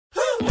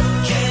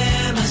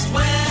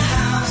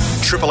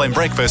Triple M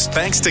Breakfast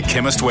thanks to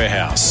Chemist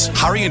Warehouse.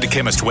 Hurry into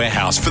Chemist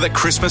Warehouse for the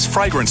Christmas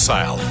fragrance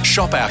sale.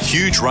 Shop our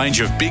huge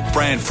range of big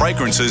brand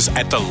fragrances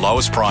at the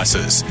lowest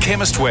prices.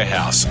 Chemist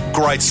Warehouse.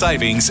 Great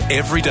savings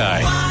every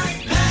day. All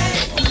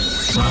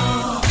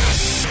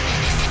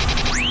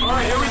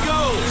right, here we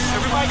go.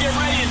 Everybody get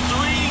ready in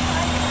 3,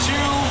 2,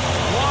 1.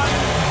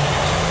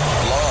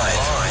 Live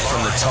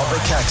from the top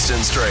of Caxton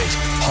Street,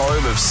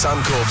 home of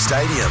Suncorp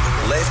Stadium,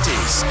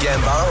 Lefties,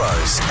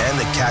 Gambaros and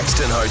the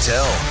Caxton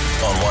Hotel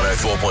on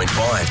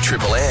 104.5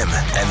 Triple M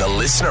and the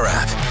Listener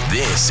app.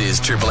 This is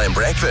Triple M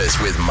Breakfast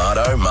with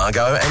Marto,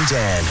 Margot and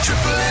Dan.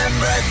 Triple M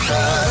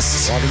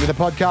Breakfast. Welcome to the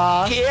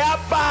podcast. Yep,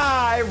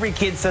 every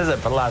kid says it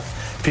for the last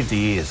 50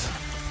 years.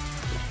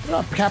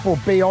 Cap will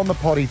be on the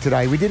potty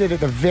today. We did it at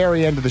the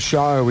very end of the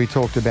show. We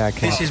talked about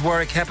Cap. This is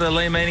Warwick Cap of the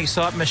Lee Meaning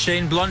Sight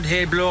Machine. Blonde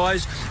hair, blue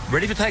eyes,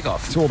 ready for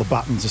takeoff. So all the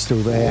buttons are still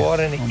there. What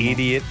an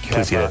idiot.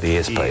 Please get out the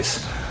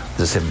airspace.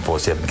 There's a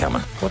 747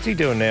 coming. What's he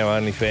doing now,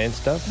 OnlyFans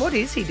stuff? What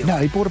is he doing? No,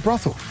 he bought a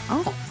brothel.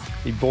 Oh.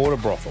 He bought a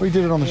brothel. We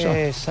did it on the show.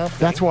 Yeah, something.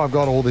 That's why I've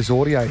got all this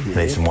audio here.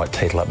 Need some white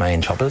teeth like me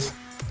and choppers.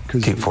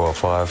 Kick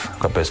 405.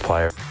 Got best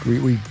player.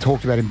 We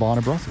talked about him buying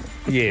a brothel.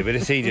 Yeah, but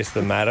is he just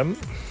the madam?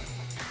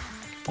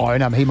 Oh,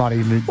 no, he might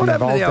even be What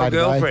happened to the old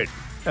day-to-day.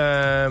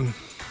 girlfriend?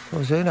 What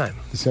was her name?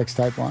 The sex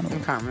tape one. I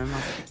can't remember.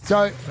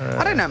 So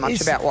I don't know much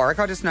about Warwick.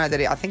 I just know that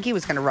I think he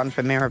was going to run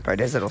for mayor of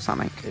Beaudesert or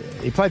something.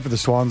 he played for the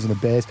Swans and the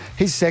Bears.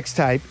 His sex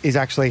tape is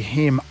actually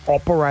him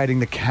operating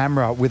the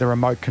camera with a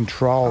remote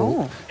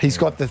control. Oh. He's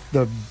got the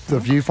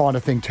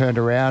viewfinder thing turned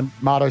around,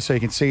 Marto, so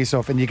you can see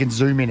yourself and you can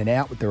zoom in and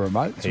out with the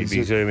remote. So He'd be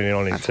he's- zooming in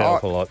on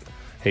himself hot. a lot.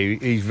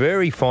 He's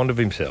very fond of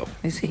himself.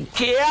 Is he?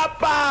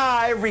 Yep,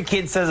 every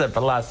kid says it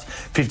for the last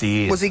 50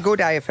 years. Was he good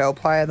AFL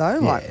player though?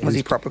 Like, was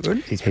he proper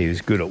good? He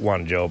was good at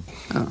one job,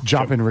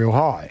 jumping real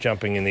high.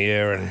 jumping in the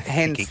air and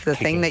Hence the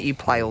thing that you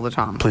play all the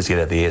time. Please get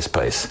out the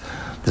airspace.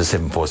 There's a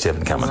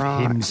 747 coming.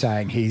 Him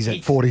saying he's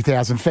at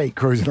 40,000 feet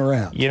cruising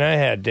around. You know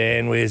how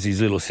Dan wears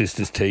his little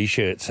sister's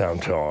T-shirt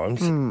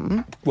sometimes?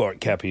 Warwick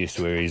Capper used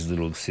to wear his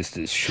little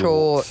sister's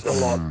shorts a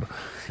lot.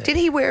 Did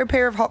he wear a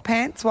pair of hot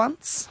pants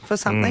once for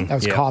something? That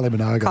was Yeah. Kylie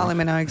Minogue.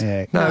 Kylie Minogue.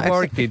 Yeah. No,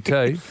 Warwick did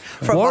too.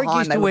 From Warwick behind,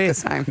 used they to look wear the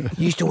same.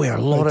 used to wear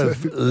a lot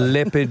of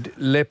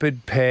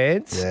leopard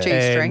pants. Yeah.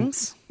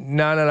 G-strings?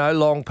 No,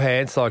 long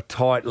pants, like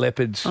tight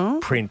leopard's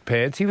print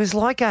pants. He was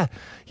like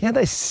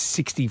those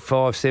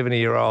 65,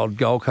 70-year-old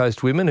Gold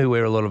Coast women who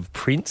wear a lot of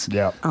prints.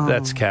 Yep.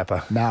 That's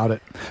Kappa. Nailed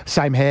it.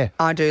 Same hair.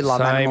 I do love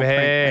Same animal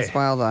hair. print as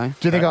well though.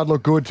 Do you think I'd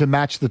look good to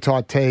match the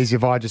tight tees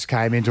if I just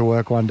came into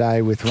work one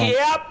day with one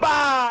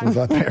with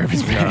a pair of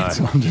his pants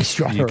on just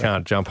straight You around?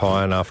 can't jump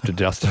high enough to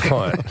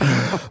justify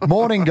it.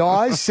 Morning,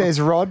 guys, says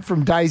Rod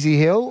from Daisy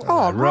Hill.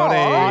 Oh, Roddy,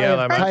 Rod,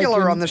 hello, mate.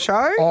 regular on the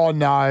show. Oh,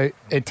 no,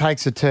 it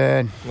takes a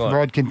turn. What?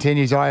 Rod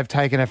continues, I have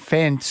taken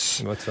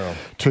offence What's wrong?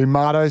 to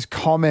Marto's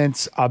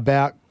comments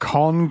about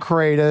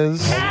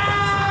concreters.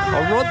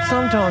 Oh, Rod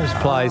sometimes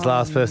plays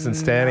last person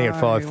standing at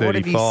 5:35. What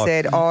have you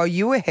said? Oh,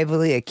 you were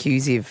heavily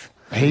accusive.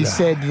 He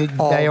said that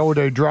they all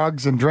do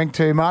drugs and drink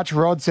too much.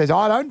 Rod says,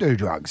 I don't do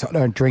drugs. I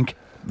don't drink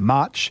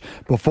much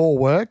before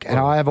work, and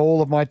I have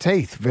all of my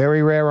teeth.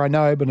 Very rare, I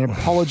know, but an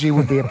apology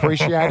would be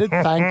appreciated.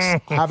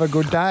 Thanks. Have a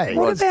good day.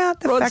 What about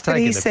the Rod's fact that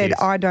he taking the said,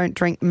 piss. I don't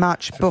drink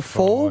much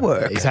before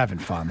work? He's having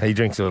fun. He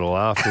drinks a little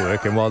after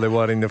work, and while they're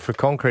waiting for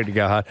concrete to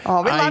go hard.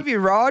 Oh, we love you,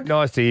 Rod.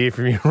 Nice to hear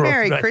from you, Rod.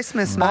 Merry mate.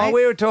 Christmas, Oh, mate.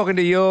 we were talking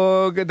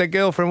to the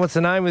girlfriend. What's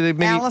the name of the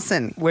mini?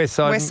 Alison.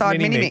 Westside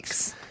Mini Mini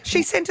Mix.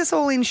 She sent us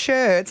all in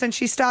shirts and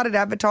she started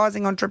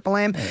advertising on Triple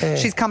M.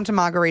 She's come to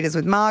Margaritas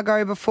with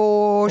Margot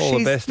before. All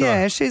the best,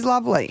 yeah, right? she's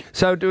lovely.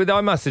 So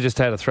I must have just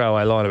had a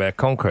throwaway line about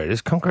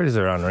concreters. Concreters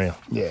are unreal.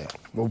 Yeah,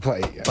 we'll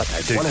play. But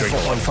they do drink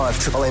a lot.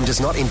 104.5 Triple M does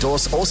not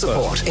endorse or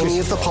support any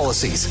of the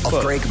policies of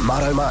Greg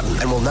Marto Martin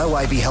and will no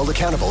way be held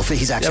accountable for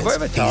his actions.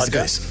 but Here's the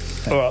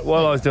goose. All right,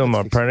 while I was doing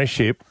my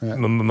apprenticeship,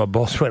 my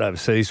boss went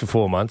overseas for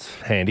 4 months,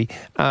 handy,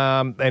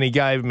 and he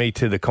gave me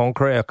to a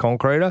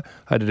concreter.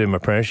 I had to do my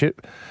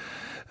apprenticeship.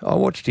 I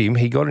watched him.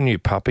 He got a new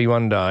puppy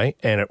one day,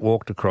 and it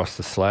walked across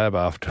the slab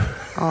after.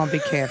 Oh, be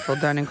careful.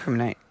 Don't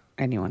incriminate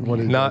anyone. What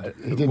here. he No, did.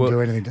 He didn't well, do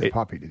anything to the it-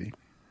 puppy, did he?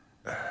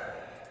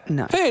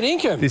 No. Fair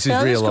income. This is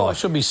now, real this guy life.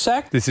 should be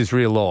sacked. This is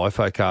real life,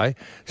 okay?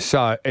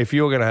 So if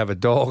you're going to have a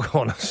dog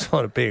on a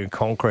side of being a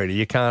concreter,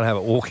 you can't have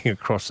it walking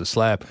across the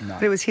slab.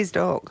 But it was his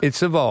dog. It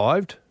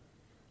survived.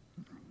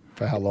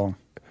 For how long?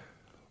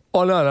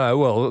 Oh no!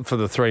 Well, for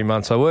the 3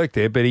 months I worked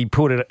there, but he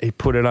put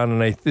it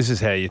underneath. This is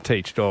how you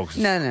teach dogs.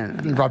 No.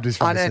 He rubbed his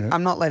face in it.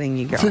 I'm not letting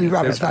you go. Did he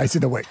rub any his further. face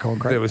in the wet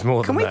concrete? There was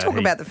more Can than we that. talk He-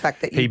 about the fact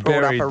that he you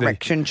brought up buried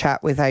erection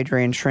chat with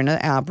Adrian Schrinner,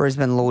 our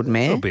Brisbane Lord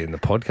Mayor? It'll be in the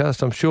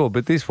podcast, I'm sure,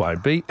 but this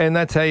won't be. And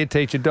that's how you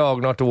teach a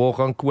dog not to walk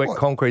on wet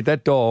concrete.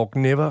 That dog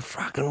never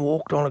fucking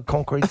walked on a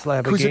concrete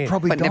slab Because again. it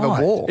probably But died.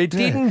 never walked. It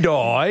didn't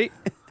die.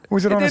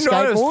 Was it on a didn't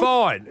die, skateboard? It was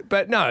fine.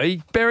 But no,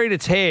 he buried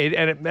its head,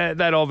 and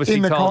that obviously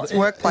In the told...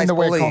 workplace in the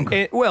wet bullying.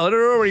 concrete. Well, it had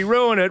already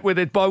ruined it with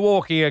it by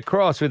walking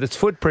across with its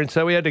footprint,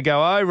 so we had to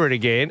go over it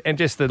again, and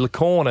just the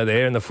corner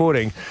there and the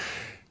footing.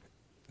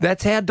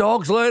 That's how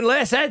dogs learn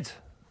lessons.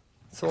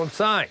 That's all I'm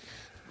saying.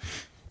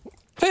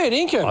 Fair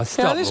dinkum.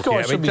 Now, this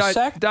guy should be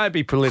sacked. Don't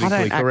be politically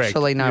I don't correct.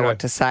 actually know what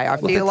to say. I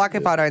feel like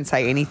if I don't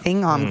say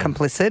anything, I'm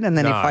complicit, and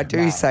then if I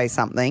do say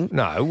something...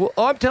 No, well,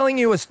 I'm telling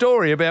you a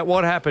story about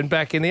what happened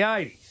back in the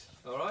 80s.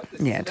 All right?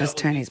 Yeah, just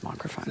turn his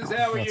microphone off.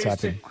 What's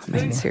happened? I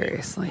mean,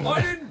 seriously.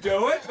 I didn't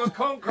do it. The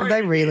concrete. Have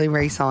they really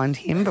re-signed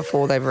him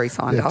before they've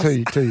re-signed Yeah, us?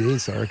 2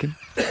 years, I reckon.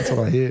 That's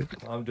what I hear.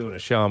 I'm doing a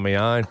show on my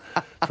own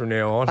from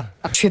now on.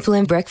 Triple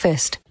M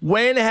breakfast.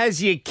 When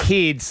has your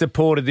kid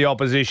supported the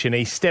opposition?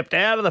 He stepped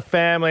out of the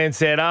family and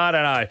said, I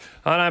don't know,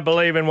 I don't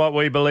believe in what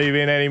we believe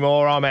in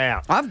anymore, I'm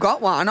out. I've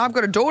got one. I've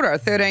got a daughter, a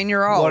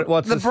 13-year-old.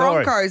 What's the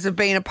story? Broncos have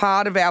been a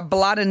part of our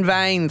blood and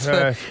veins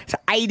for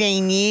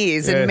 18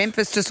 years, and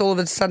Memphis just all of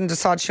a sudden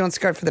decides she wants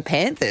to go for the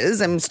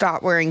Panthers and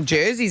start wearing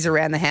jerseys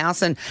around the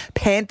house and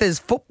Panthers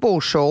football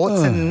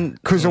shorts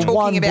and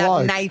talking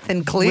about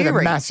Nathan Cleary.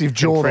 With a massive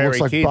jaw that looks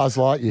like Buzz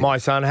Lightyear. My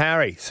son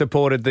Harry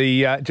supported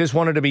just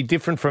wanted to be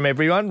different from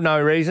everyone, no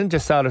reason,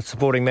 just started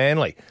supporting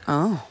Manly.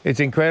 Oh. It's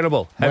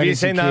incredible. Have you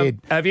seen the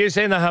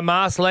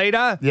Hamas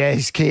leader? Yeah,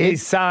 his kid.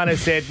 His son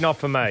has said, not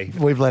for me.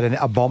 We've let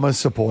a Bombers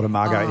supporter,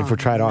 Margot,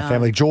 infiltrate our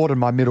family. Jordan,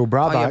 my middle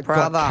brother,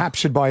 got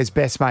captured by his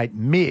best mate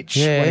Mitch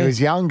when he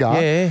was younger.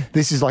 Yeah.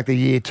 This is like the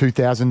year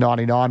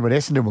 2099 when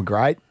Essendon were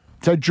great.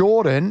 So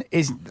Jordan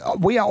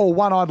we are all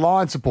one-eyed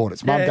Lion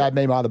supporters. Mum, Dad,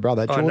 me, my other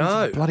brother. Jordan's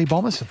a bloody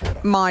Bomber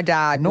supporter. My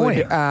dad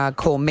would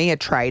call me a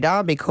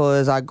traitor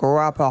because I grew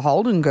up a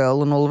Holden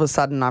girl and all of a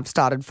sudden I've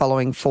started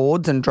following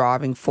Fords and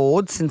driving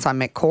Fords since I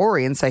met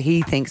Corey, and so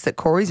he thinks that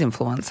Corey's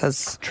influence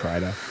has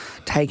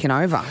taken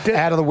over.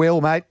 Out of the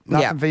wheel, mate.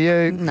 Nothing for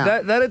you.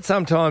 No. That'd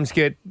sometimes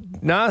get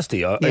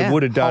nasty. It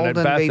would have done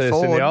Holden at v.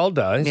 Bathurst in Ford. the old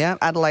days. Yeah,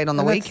 Adelaide on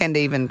the weekend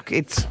even.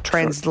 It's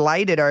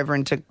translated over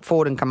into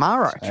Ford and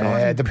Camaro.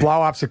 The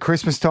blow-ups at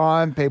Christmas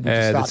time, people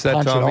just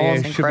start punching on.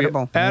 It's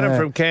incredible. Adam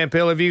from Camp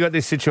Hill, have you got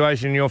this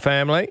situation in your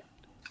family?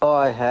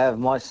 I have.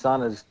 My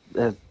son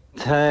has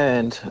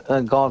turned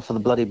and gone for the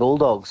bloody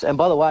Bulldogs. And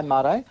by the way,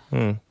 Marto,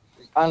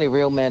 only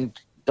real men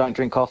don't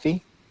drink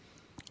coffee.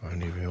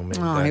 Only real men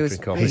Oh, don't he was-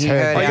 drink coffee. he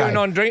heard Are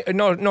you it. a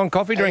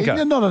non-coffee drinker?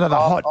 You're not another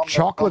hot I'm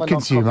chocolate a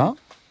consumer.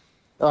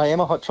 I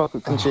am a hot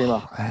chocolate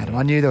consumer. Adam,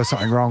 I knew there was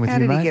something wrong with How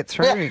you, did mate. he get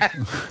through?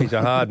 He's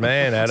a hard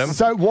man, Adam.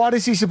 So why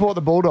does he support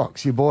the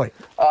Bulldogs, your boy?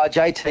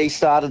 JT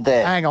started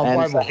there. Hang on, and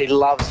wait, so wait. he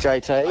loves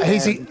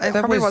JT. It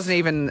probably wasn't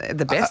even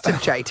the best of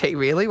JT,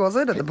 really, was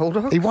it, at the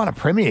Bulldogs? He won a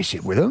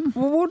premiership with them.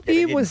 Well, what He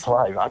year didn't was...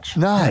 play much.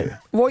 No.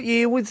 What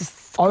year was...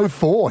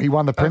 04, he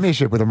won the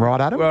premiership with them,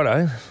 right, Adam?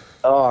 Righto.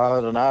 Oh, I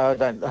don't know.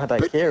 I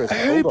don't care. It's the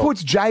Who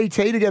Bulldogs. puts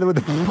JT together with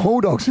the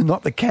Bulldogs and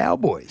not the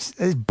Cowboys?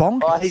 It's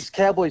bonkers. Oh, he's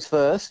Cowboys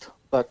first,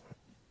 but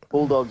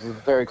Bulldogs is a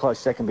very close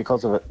second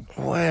because of it.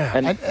 Wow.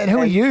 And who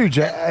are you,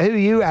 who are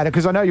you, Adam?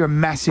 Because I know you're a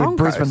massive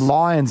Broncos. Brisbane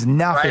Lions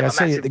nuffer. I'm I a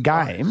see you at the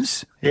massive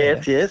games.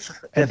 Yes,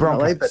 And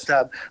definitely. Broncos.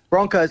 But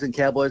Broncos and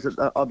Cowboys,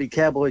 I'll be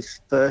Cowboys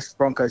first,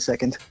 Broncos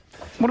second.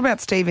 What about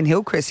Stephen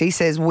Hillcrest? He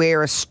says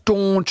we're a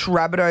staunch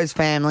Rabbitohs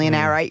family and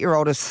our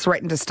 8-year-old has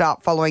threatened to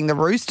start following the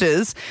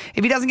Roosters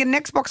if he doesn't get an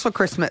Xbox for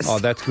Christmas. Oh,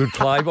 that's good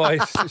play by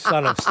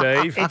son of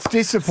Steve. It's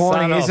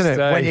disappointing, Son of isn't it,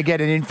 Steve. when you get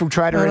an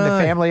infiltrator in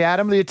the family,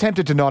 Adam? You're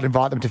tempted to not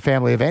invite them to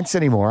family events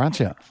anymore, aren't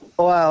you?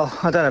 Well,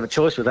 I don't have a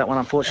choice with that one,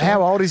 unfortunately.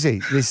 How old is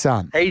he, this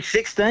son? He's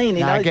 16.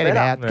 He No, knows get him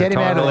better. out. Get him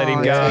Time out. to of let the him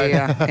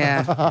line. go.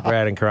 Yeah.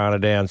 Brad and Corona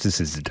Downs, this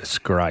is a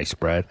disgrace,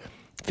 Brad.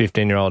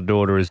 15-year-old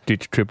daughter has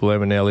ditched Triple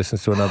M and now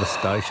listens to another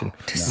station.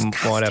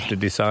 Might have to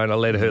disown her.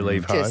 Let her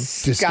leave home.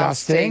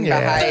 Disgusting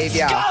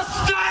behaviour.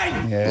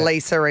 Yeah.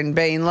 Lisa and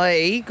Bean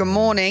Lee, good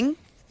morning.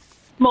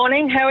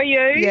 Morning, how are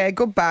you? Yeah,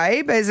 good,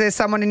 babe. Is there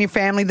someone in your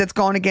family that's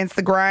gone against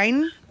the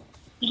grain?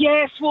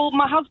 Yes, well,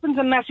 my husband's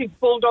a massive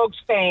Bulldogs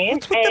fan.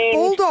 What's with the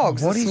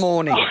Bulldogs this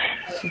morning?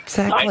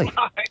 Exactly.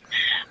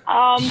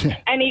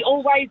 And we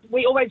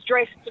always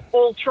dressed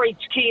all three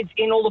kids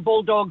in all the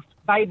Bulldogs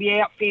baby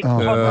outfits.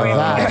 one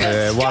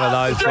of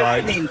those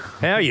blokes.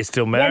 How are you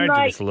still married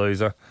to this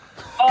loser?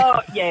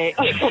 Oh, yeah.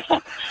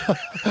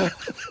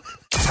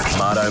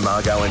 Marto,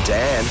 Margo and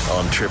Dan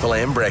on Triple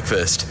M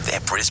Breakfast. They're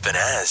Brisbane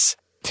as.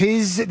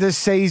 'Tis the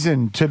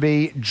season to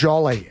be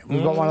jolly.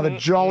 We've got one of the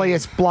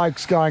jolliest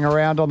blokes going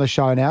around on the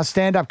show now.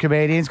 Stand-up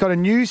comedian. He's got a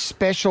new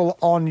special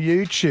on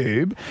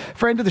YouTube.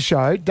 Friend of the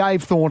show,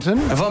 Dave Thornton.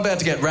 If I'm about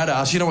to get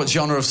rat-ass, you know what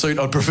genre of suit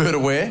I'd prefer to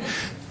wear?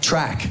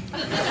 Track.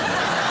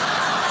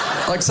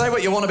 Like, say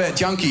what you want about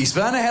junkies,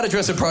 but I know how to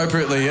dress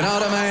appropriately, you know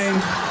what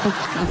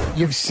I mean?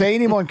 You've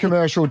seen him on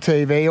commercial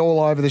TV all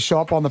over the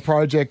shop, on the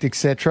project,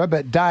 etc.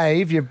 But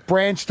Dave, you've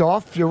branched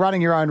off. You're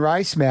running your own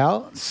race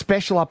now.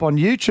 Special up on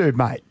YouTube,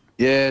 mate.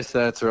 Yes,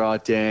 that's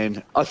right,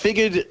 Dan. I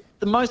figured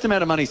the most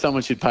amount of money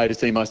someone should pay to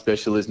see my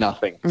special is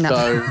nothing. No.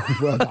 So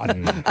Well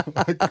done.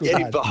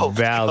 get involved.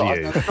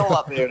 Value. It's all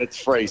up there and it's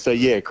free. So,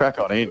 yeah, crack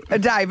on in.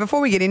 Dave,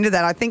 before we get into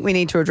that, I think we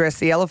need to address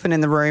the elephant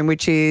in the room,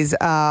 which is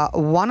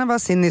one of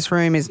us in this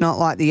room is not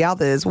like the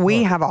others.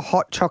 We have a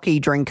hot chockey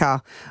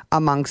drinker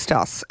amongst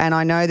us, and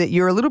I know that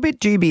you're a little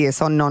bit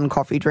dubious on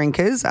non-coffee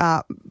drinkers.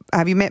 Have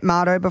you met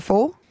Marto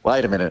before?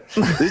 Wait a minute.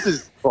 This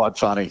is quite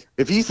funny.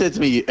 If you said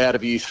to me, out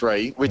of you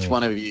three, which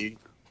one of you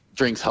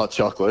drinks hot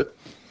chocolate?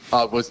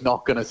 I was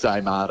not going to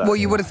say Mardo. Well,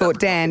 you would have thought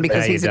Dan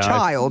because he's a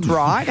child,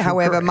 right?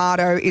 However,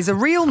 Mardo is a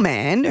real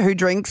man who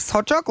drinks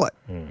hot chocolate.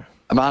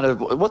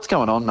 Mardo, what's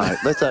going on, mate?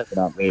 Let's open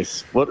up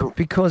this.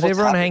 Because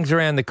everyone happening? hangs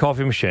around the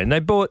coffee machine. They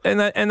bought, and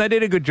they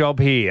did a good job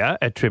here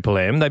at Triple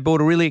M. They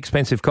bought a really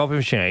expensive coffee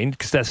machine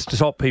because that's to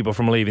stop people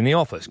from leaving the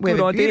office. We have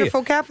Good a idea.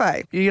 beautiful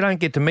cafe. You don't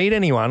get to meet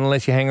anyone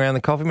unless you hang around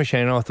the coffee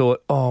machine. And I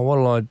thought,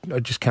 I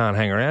just can't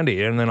hang around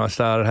here. And then I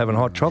started having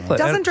hot chocolate.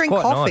 Doesn't And it's drink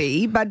quite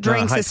coffee, nice. but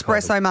drinks No, I hate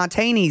espresso coffee.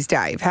 martinis,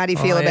 Dave. How do you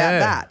feel about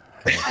that?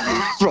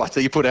 Right, so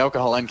you put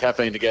alcohol and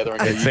caffeine together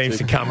and It seems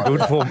to come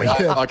good for me.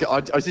 I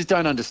just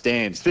don't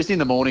understand, especially in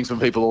the mornings when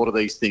people order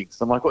these things.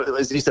 I'm like, what,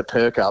 is this a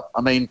perk up?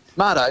 I mean,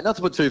 Mardo, not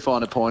to put too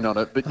fine a point on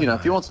it, but,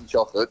 if you want some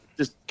chocolate,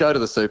 just go to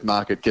the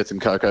supermarket, get some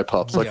Cocoa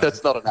Pops. Like,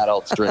 that's not an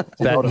adult's drink.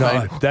 You know what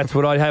I mean? That's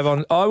what I'd have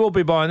on. I will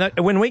be buying that.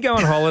 When we go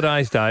on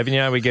holidays, Dave,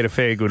 and we get a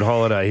fair good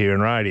holiday here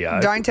in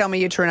radio. Don't tell me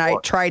you're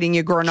trading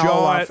your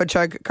granola for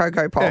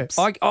Cocoa Pops.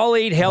 Yeah, I'll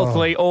eat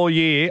healthily all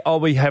year.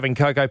 I'll be having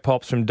Cocoa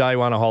Pops from day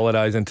one of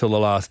holidays until the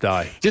last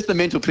day. Just the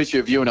mental picture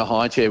of you in a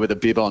high chair with a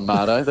bib on,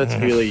 Mardo. That's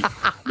really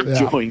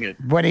enjoying it.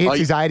 When he hits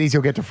his 80s, he'll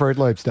get to Fruit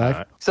Loops,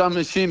 Dave. So I'm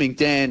assuming,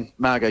 Dan,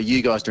 Margo,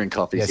 you guys drink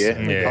coffees,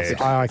 yeah?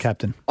 Aye,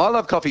 Captain. I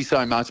love coffee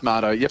so much,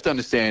 Mardo. You have to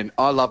understand,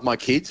 I love my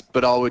kids,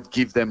 but I would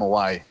give them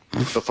away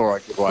before I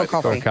give away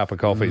For a cup of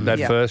coffee. That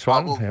first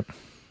one.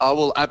 I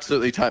will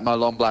absolutely take my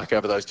long black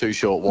over those two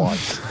short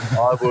whites.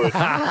 I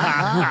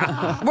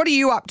would. What are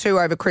you up to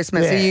over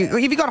Christmas?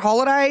 Have you got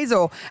holidays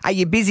or are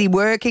you busy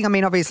working? I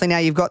mean, obviously now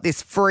you've got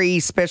this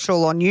free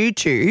special on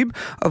YouTube,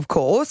 of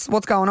course.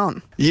 What's going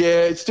on?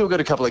 Yeah, it's still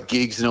got a couple of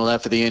gigs and all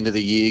that for the end of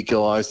the year,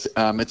 guys.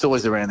 It's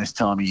always around this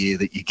time of year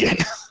that you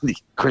get the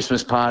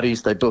Christmas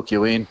parties. They book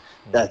you in.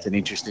 That's an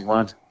interesting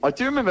one. I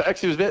do remember,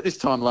 actually, it was about this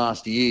time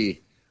last year,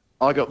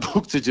 I got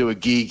booked to do a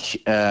gig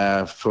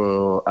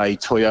for a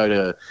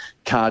Toyota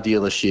car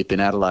dealership in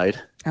Adelaide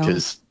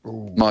because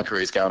my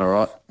career's going all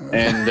right.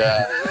 And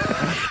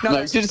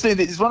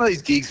it's one of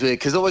these gigs where,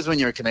 because always when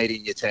you're a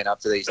comedian, you turn up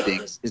to these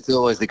things. It's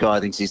always the guy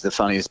who thinks he's the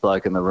funniest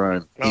bloke in the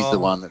room. He's the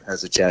one that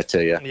has a chat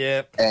to you.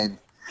 Yeah. And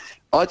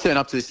I turn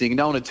up to this thing.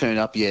 No one had turned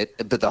up yet,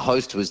 but the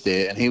host was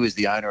there, and he was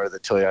the owner of the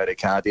Toyota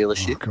car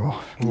dealership. Oh,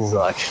 God. He's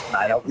like,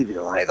 mate, I'll give you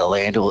the lay of the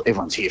land.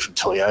 Everyone's here from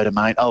Toyota,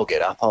 mate. I'll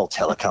get up. I'll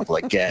tell a couple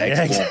of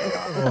gags.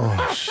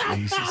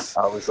 Jesus.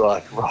 I was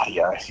like,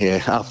 rightio.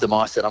 Yeah, after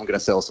my set, I'm going to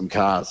sell some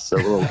cars. So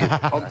we'll all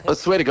get... I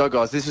swear to God,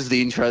 guys, this was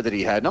the intro that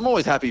he had. And I'm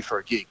always happy for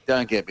a gig.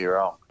 Don't get me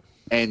wrong.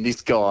 And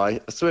this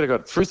guy, I swear to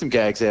God, threw some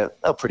gags out.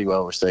 They were pretty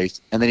well received.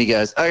 And then he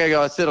goes, okay,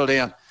 guys, settle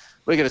down.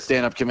 We're going to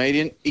stand-up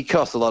comedian. He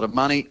costs a lot of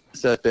money,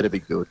 so it better be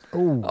good.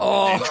 Oh,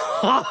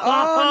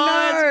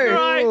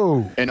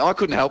 no. And I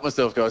couldn't help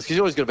myself, guys, because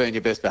you always got to be on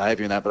your best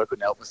behaviour in that, but I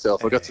couldn't help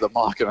myself. I got to the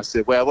mic and I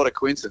said, wow, what a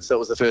coincidence. That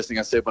was the first thing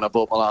I said when I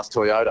bought my last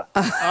Toyota.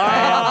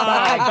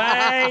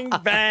 Bang,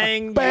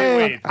 bang,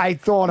 Bang. Hey,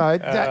 Thorno,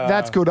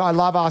 that's good. I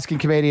love asking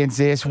comedians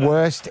this.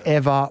 Worst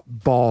ever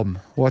bomb.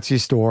 What's your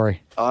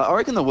story? I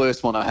reckon the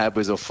worst one I had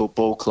was a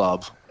football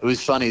club. It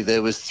was funny.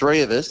 There was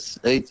three of us,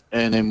 and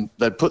then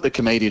they'd put the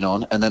comedian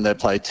on, and then they'd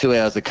play 2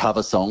 hours of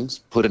cover songs,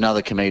 put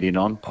another comedian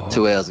on,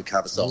 2 hours of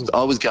cover songs.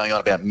 I was going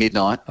on about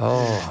midnight.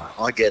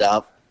 I get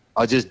up.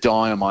 I just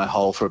die on my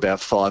hole for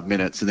about 5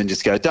 minutes and then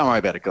just go, don't worry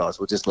about it, guys.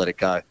 We'll just let it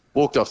go.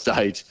 Walked off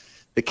stage.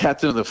 The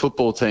captain of the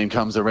football team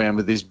comes around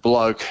with this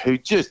bloke who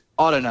just,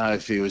 I don't know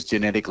if he was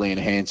genetically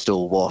enhanced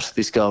or what.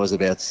 This guy was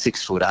about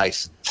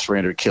 6'8",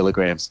 300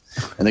 kilograms.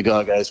 And the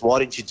guy goes, why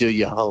didn't you do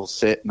your whole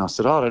set? And I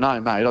said, I don't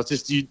know, mate.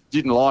 You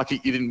didn't like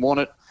it. You didn't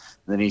want it.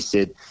 And then he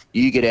said,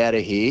 you get out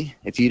of here.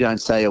 If you don't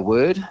say a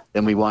word,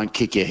 then we won't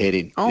kick your head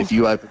in. If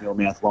you open your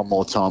mouth one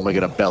more time, we're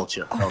going to belt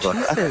you. And I was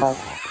like, okay.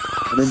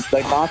 And then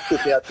they marched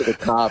us out to the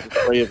car, the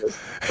three of us.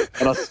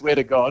 And I swear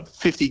to God,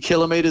 50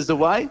 kilometres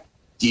away,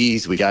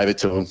 years we gave it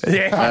to him.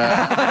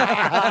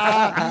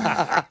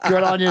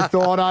 Good on you,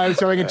 Thorno.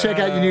 So we can check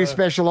out your new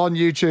special on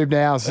YouTube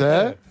now,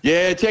 sir.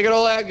 Yeah, check it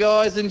all out,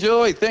 guys.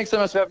 Enjoy. Thanks so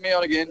much for having me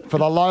on again. For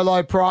the low,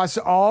 low price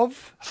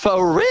of...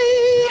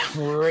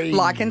 Free.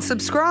 Like and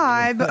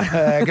subscribe.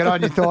 Good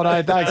on you,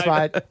 Thorno. Thanks,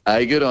 mate.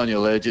 Hey, good on you,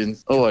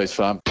 legends. Always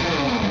fun.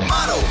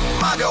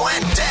 Margo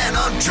and Dan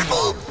on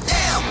Triple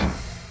M.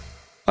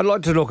 I'd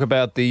like to talk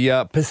about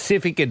the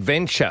Pacific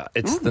Adventure.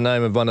 It's the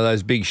name of one of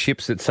those big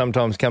ships that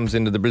sometimes comes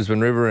into the Brisbane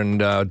River and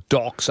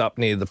docks up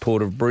near the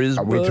port of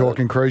Brisbane. Are we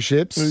talking cruise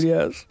ships?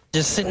 Yes.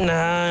 Just sitting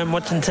home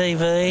watching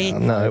TV.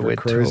 No,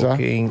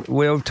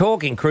 we're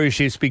talking cruise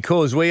ships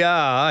because we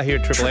are here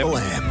at Triple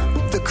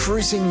M, the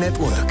cruising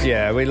network.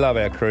 Yeah, we love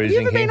our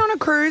cruising. You ever been on a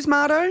cruise,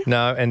 Mardo?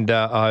 No, and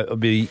I'll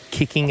be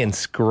kicking and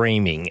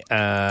screaming.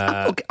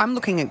 I'm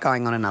looking at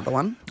going on another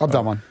one. I've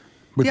done one.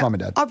 With Mum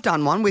and Dad. I've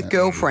done one with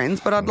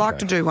girlfriends, but I'd like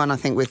to do one, I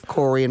think, with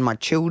Corey and my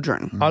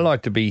children. I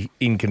like to be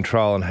in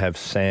control and have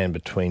sand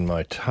between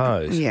my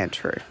toes. Yeah,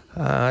 true.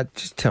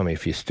 Just tell me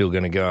if you're still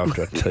going to go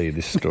after I tell you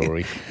this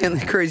story. And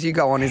the cruise you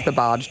go on is the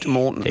barge to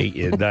Moreton.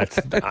 Yeah,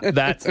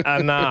 that's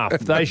enough.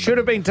 They should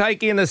have been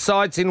taking in the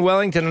sights in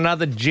Wellington and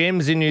other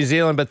gems in New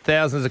Zealand, but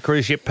thousands of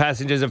cruise ship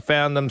passengers have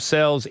found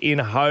themselves in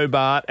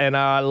Hobart and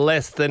are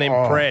less than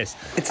impressed.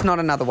 It's not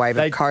another wave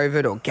of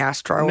COVID or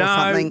gastro or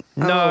something.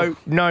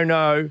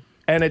 No.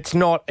 And it's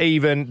not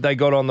even they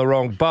got on the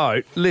wrong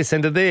boat.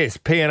 Listen to this.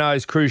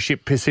 P&O's cruise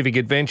ship Pacific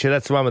Adventure,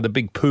 that's the one with the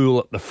big pool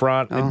at the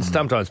front. And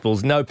sometimes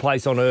pools. No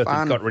place on earth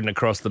has got written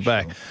across the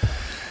back.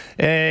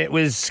 It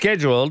was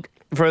scheduled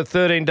for a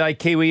 13-day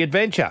Kiwi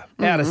adventure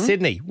out of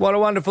Sydney. What a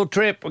wonderful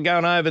trip. We're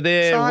going over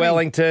there,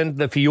 Wellington,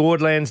 the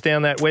Fiordlands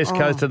down that west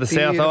coast of the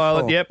South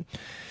Island. Yep.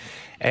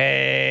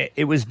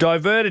 It was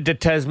diverted to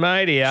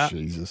Tasmania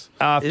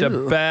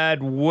after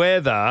bad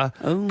weather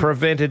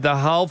prevented the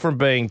hull from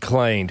being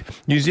cleaned.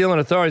 New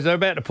Zealand authorities, they were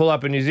about to pull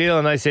up in New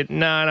Zealand. They said,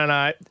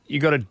 no, you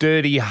got a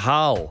dirty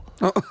hull.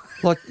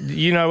 Like,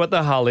 you know what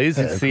the hull is?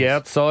 It's the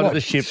outside of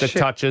the ship that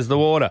touches the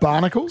water.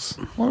 Barnacles?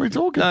 What are we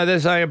talking? No, they're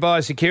saying a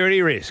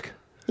biosecurity risk.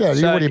 Yeah,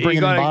 so what are you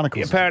bringing in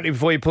barnacles? Apparently,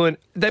 before you pull in...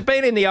 They've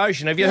been in the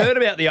ocean. Have you heard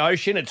about the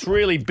ocean? It's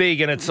really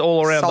big and it's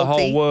all around the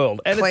whole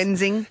world. And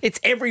cleansing. It's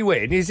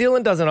everywhere. New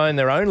Zealand doesn't own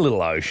their own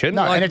little ocean.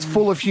 No, and it's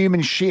full of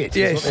human shit.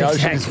 Yes, the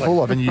ocean is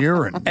full of, and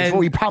urine. Before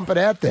we pump it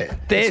out there.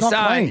 It's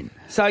not clean.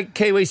 So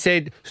Kiwi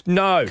said,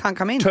 no. Can't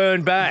come in.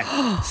 Turn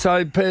back.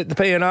 So the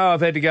P&O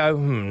have had to go,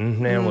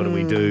 now what do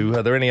we do?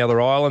 Are there any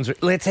other islands?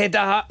 Let's head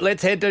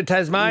to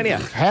Tasmania.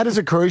 How does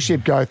a cruise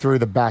ship go through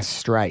the Bass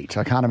Strait?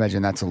 I can't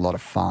imagine that's a lot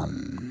of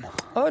fun.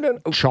 I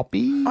don't know.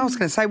 Choppy? I was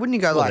going to say, wouldn't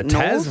you go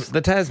north? The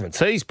Tasman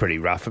Sea's pretty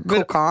rough.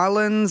 Cook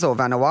Islands or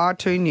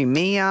Vanuatu,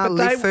 Noumea,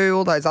 Lifu,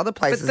 all those other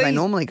places they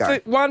normally go.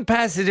 One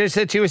passenger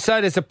said she was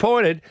so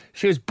disappointed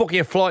she was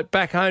booking a flight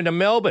back home to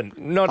Melbourne,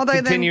 not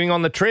continuing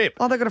on the trip.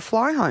 Oh, they've got to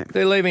fly home.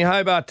 They're leaving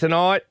Hobart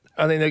tonight.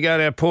 I think they're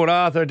going to Port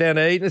Arthur, down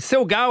to Eden. It's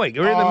still going.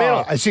 We're in the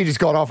middle. And she just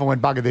got off and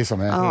went, bugger this,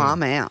 I'm out. Oh,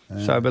 I'm out.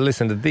 So, but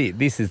listen to this.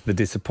 This is the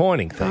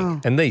disappointing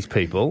thing. And these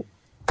people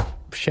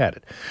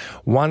shattered.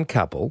 One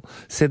couple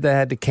said they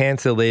had to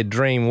cancel their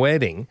dream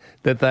wedding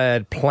that they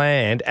had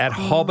planned at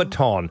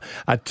Hobbiton,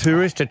 a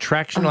tourist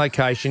attraction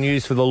location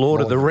used for the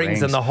Lord of the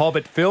Rings and the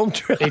Hobbit film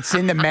trip. It's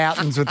in the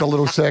mountains with the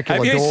little circular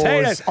Have you doors.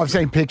 seen it? I've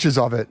seen pictures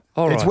of it.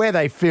 It's where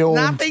they filmed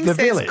Nothing the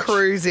says village.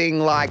 cruising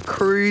like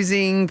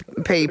cruising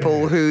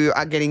people who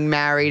are getting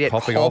married at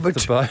Popping off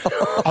the boat.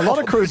 A lot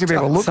of cruising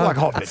people look like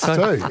hobbits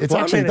too. It's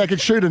actually, they could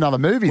shoot another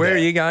movie Where there.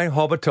 are you going?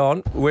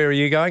 Hobbiton. Where are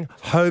you going?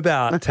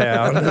 Hobart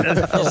Town.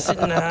 Just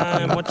sitting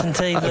home watching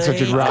TV. That's what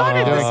you'd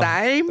rather do. The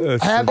same.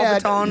 How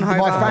about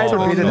my favourite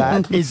bit of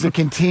that is the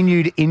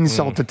continued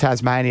insult to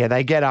Tasmania.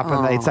 They get up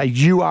and they say,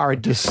 "You are a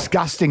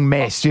disgusting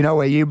mess. You know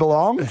where you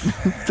belong?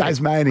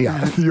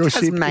 Tasmania. Your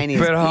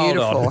Tasmania's But hold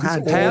beautiful. on.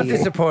 How How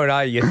disappointed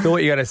are you? You thought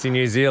you were going to see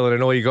New Zealand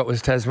and all you got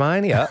was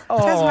Tasmania.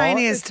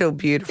 Tasmania is still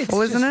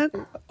beautiful, isn't it?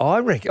 I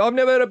reckon. I've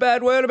never heard a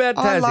bad word about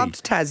Tassie. I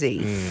loved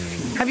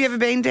Tassie. Have you ever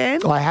been,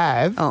 Dan? I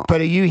have,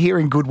 but are you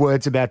hearing good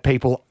words about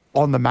people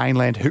on the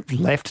mainland who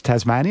left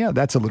Tasmania?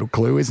 That's a little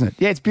clue, isn't it?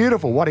 Yeah, it's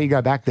beautiful. Why do you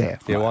go back there?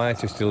 Yeah, why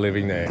aren't you still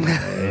living there?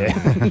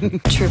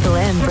 Triple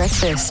M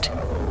breakfast.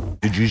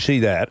 Did you see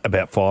that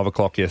about 5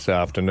 o'clock yesterday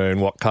afternoon?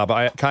 What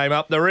came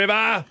up the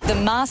river? The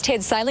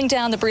masthead sailing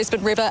down the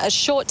Brisbane River a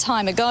short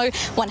time ago,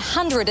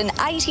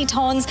 180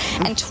 tonnes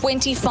and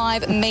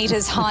 25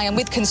 metres high. And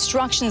with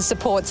construction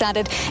supports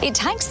added, it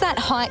takes that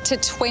height to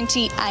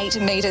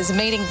 28 metres,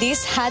 meaning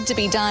this had to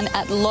be done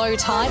at low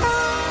tide.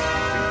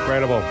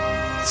 Incredible.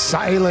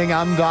 Sailing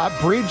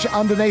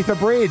underneath a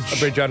bridge. A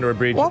bridge under a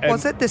bridge. What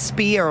was it? The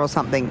spear or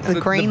something? The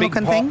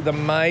green-looking thing? The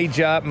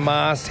major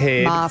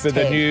masthead for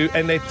the new...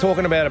 And they're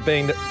talking about it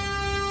being...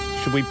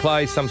 Should we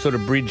play some sort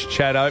of bridge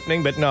chat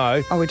opening? But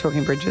no. Are we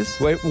talking bridges?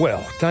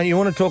 Well, don't you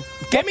want to talk...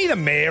 Get me the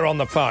mayor on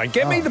the phone.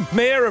 Get me the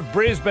mayor of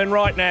Brisbane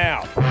right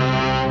now.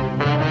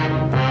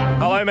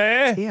 Hello,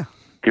 Mayor. Yeah.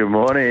 Good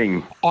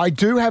morning. I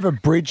do have a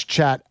bridge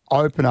chat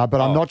opener, but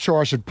I'm not sure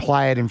I should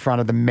play it in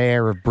front of the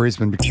mayor of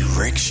Brisbane.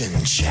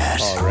 Erection chat.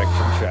 Oh,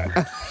 erection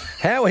chat.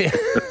 How are you?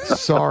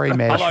 Sorry,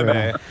 Mayor. Hello,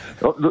 Mayor.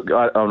 Oh, look,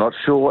 I'm not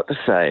sure what to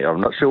say.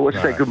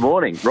 Say good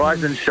morning.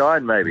 Rise and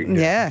shine, maybe.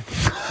 Yeah.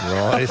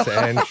 Rise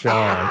and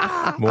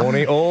shine.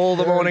 Morning, all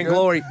the morning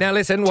glory. Now,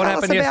 listen, what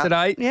happened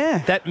yesterday?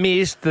 That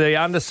missed the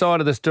underside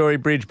of the Story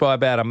Bridge by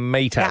about a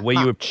metre.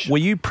 Were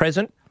you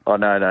present? Oh,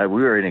 no.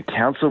 We were in a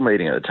council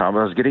meeting at the time.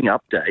 I was getting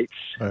updates.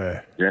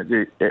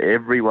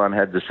 Everyone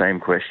had the same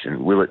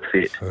question. Will it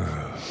fit?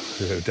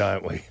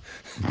 Don't we?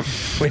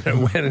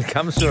 When it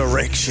comes to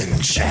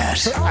erection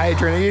chat.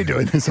 Adrian, are you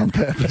doing this on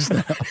purpose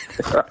now?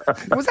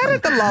 Was that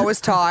at the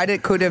lowest tide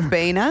it could have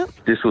been at?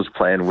 This was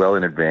planned well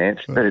in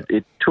advance, but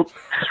it took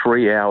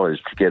 3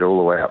 hours to get all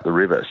the way up the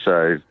river.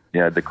 So,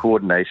 the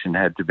coordination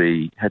had to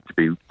be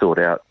thought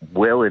out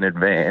well in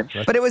advance.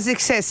 But it was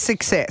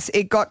success.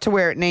 It got to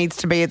where it needs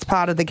to be. It's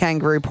part of the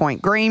Kangaroo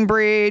Point Green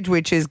Bridge,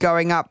 which is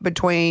going up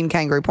between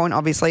Kangaroo Point,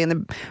 obviously, and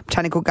the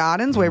Botanical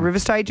Gardens, where River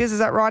Stage is. Is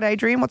that right,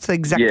 Adrian? What's the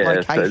exact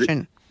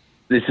location?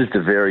 This is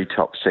the very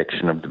top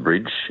section of the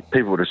bridge.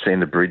 People would have seen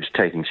the bridge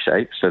taking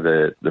shape, so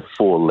the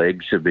 4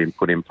 legs have been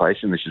put in place,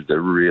 and this is the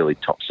really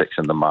top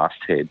section of the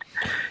masthead.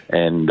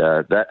 And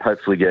that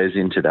hopefully goes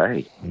in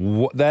today.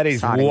 That is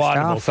Exciting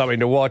wonderful, stuff. something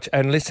to watch.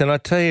 And listen, I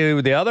tell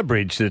you, the other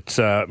bridge that's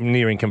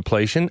nearing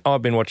completion,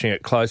 I've been watching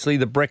it closely,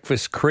 the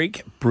Breakfast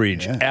Creek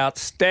Bridge. Yeah.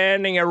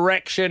 Outstanding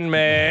erection,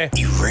 Mayor.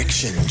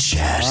 Erection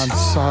chat. I'm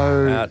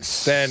so...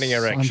 Outstanding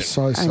erection. I'm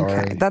so sorry.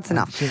 Okay, that's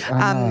enough.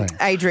 I know.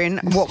 Adrian,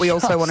 what we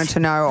also wanted to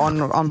know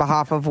on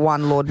behalf of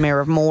one Lord Mayor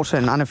of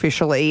Moreton,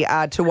 unofficially,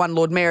 to one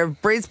Lord Mayor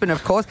of Brisbane,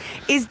 of course,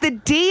 is the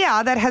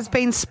deer that has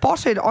been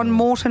spotted on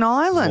Moreton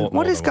Island.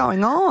 What is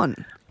going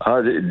on?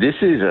 This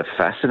is a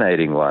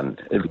fascinating one.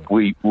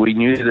 We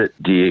knew that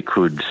deer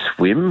could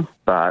swim,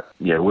 but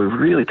we're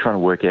really trying to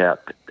work out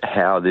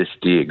how this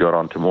deer got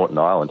onto Moreton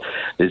Island.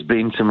 There's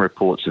been some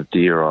reports of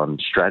deer on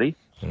Straddie.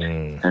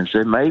 And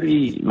so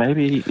maybe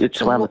it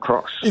swam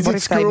across. Is What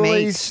it if they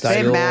meet? schoolies?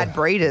 They're mad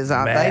breeders,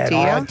 aren't they,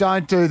 dear? Oh,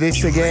 don't do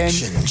this again.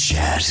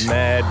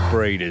 Mad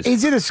breeders.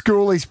 Is it a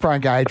schoolies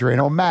prank, Adrian,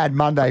 or Mad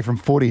Monday from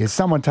footy? Has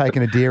someone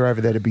taken a deer over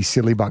there to be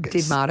silly buggers?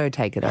 Did Marto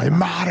take it over? Did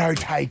Marto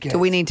take it? Do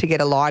we need to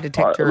get a lie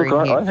detector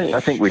in here?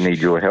 I think we need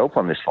your help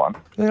on this one.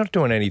 They're not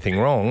doing anything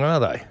wrong, are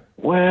they?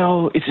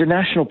 Well, it's a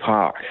national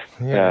park.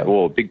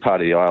 Well, a big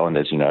part of the island,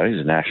 as you know, is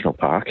a national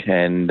park.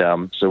 And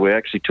so we're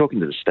actually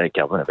talking to the state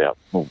government about,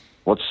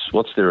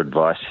 what's their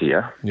advice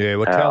here? Yeah,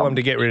 well, tell them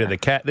to get rid of the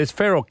cat. There's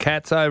feral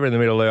cats over in the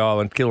middle of the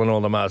island killing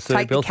all the marsupials.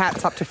 Take the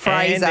cats up to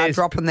Fraser,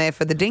 drop them there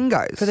for the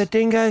dingoes. For the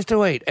dingoes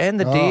to eat, and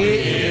the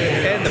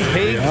deer, and the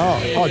pigs.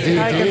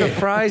 Deer, Take them to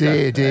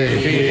Fraser.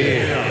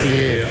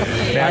 Deer.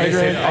 Now,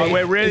 Adrian, listen,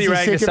 we're really is he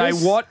ready to sick say,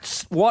 of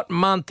us? what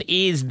month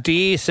is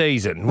deer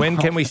season? When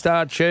can we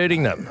start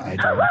shooting them?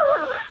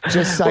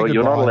 Just say Well,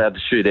 you're not goodbye. allowed to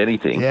shoot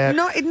anything. Yeah.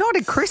 Not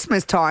at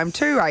Christmas time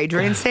too,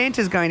 Adrian.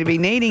 Santa's going to be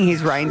needing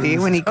his reindeer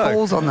when he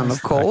calls on them,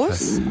 of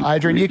course.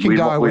 Adrian, you can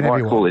go we whenever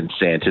might you call want. in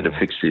Santa to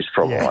fix this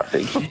problem, I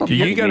think. Are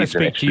you going to Needs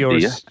an speak to extra your?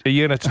 deer. Are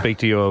you going to speak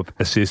to your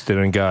assistant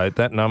and go,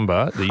 that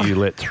number that you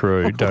let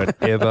through, don't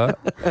ever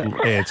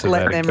answer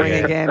Let that them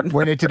ring again.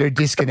 We need to do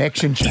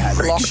disconnection chat.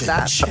 Block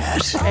that.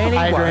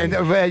 Adrian,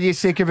 are you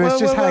sick of us?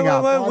 Just hang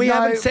up. Oh, We no,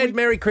 haven't said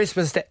Merry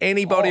Christmas to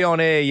anybody on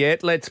air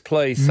yet. Let's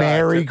please say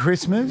Merry it.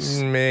 Christmas.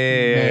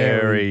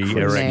 Merry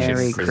erection.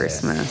 Merry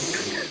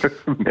Christmas.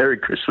 Merry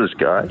Christmas,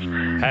 guys.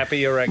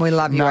 Happy erection. We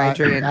love you, No,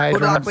 Adrian. Good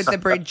Adrian, luck with the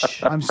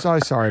bridge. I'm so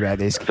sorry about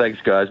this. Thanks,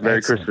 guys. Merry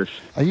Excellent. Christmas.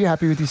 Are you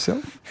happy with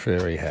yourself?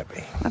 Very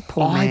happy. That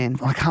poor man.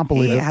 I can't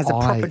believe he it. has a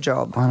proper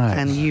job. I know.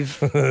 And you've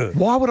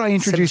Why would I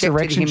introduce subjected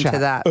erection him chat? to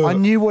that. I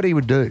knew what he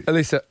would do.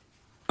 Alyssa,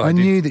 I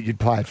knew that you'd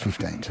play it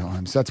 15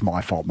 times. That's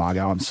my fault,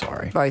 Margot. I'm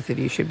sorry. both of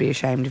you should be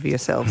ashamed of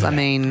yourselves. I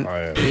mean,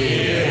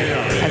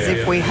 as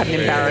if we hadn't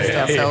embarrassed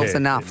ourselves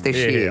enough this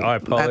year. I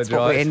That's what we're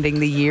apologise. ending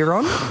the year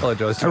on.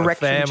 Apologise to my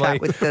Erection family.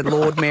 chat with the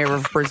Lord Mayor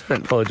of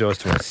Brisbane. Apologise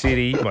to my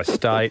city, my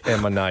state,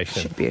 and my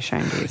nation. Should be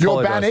ashamed of yourself. You're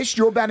Apologise. banished.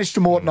 You're banished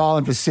to Moreton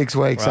Island for 6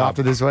 weeks Right.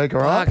 after this week,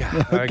 all right?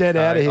 Okay, Get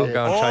out of I'll here.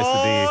 go and chase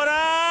the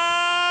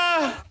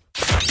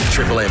deer.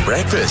 Triple M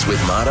breakfast with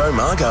Marto,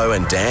 Margot,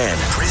 and Dan.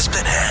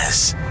 Brisbane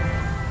has.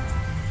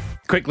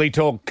 Quickly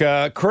talk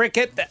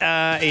cricket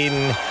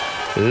in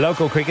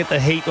local cricket. The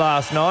Heat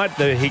last night,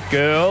 the Heat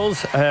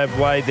girls have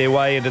weighed their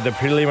way into the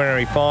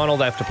preliminary final.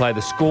 They have to play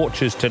the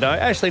Scorchers today.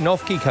 Ashley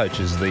Nofke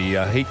coaches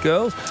the Heat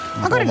girls.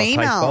 I got an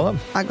email.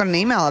 I got an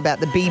email about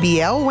the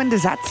BBL. When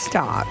does that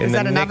start? Is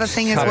that another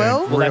thing as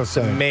well? Well, that's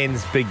the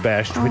men's big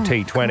bash with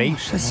T20.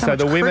 gosh, there's so so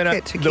the much women,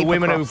 cricket to the keep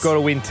women across. have got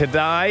to win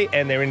today,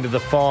 and they're into the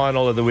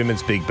final of the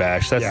women's big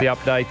bash. That's the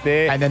update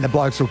there. And then the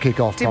blokes will kick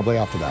off probably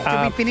after that.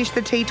 Did we finish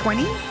the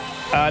T20?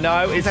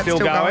 No, it's that still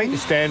still going. going?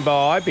 Stand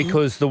by,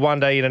 because the One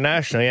Day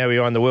International, we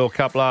won the World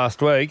Cup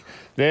last week.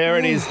 There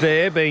it is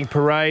there, being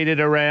paraded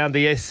around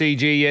the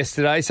SCG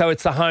yesterday. So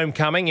it's the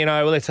homecoming,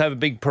 let's have a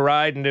big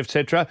parade and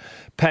etc.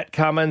 Pat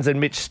Cummins and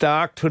Mitch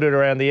Stark took it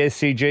around the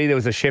SCG. There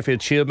was a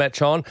Sheffield Shield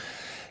match on.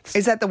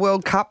 Is that the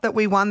World Cup that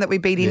we won that we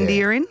beat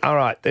India in? All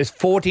right, there's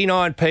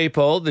 49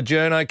 people. The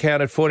journo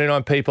counted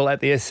 49 people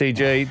at the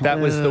SCG. That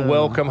was the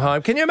welcome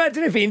home. Can you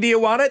imagine if India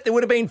won it? There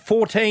would have been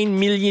 14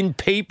 million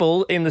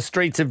people in the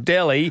streets of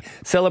Delhi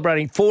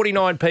celebrating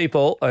 49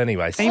 people.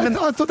 Anyway,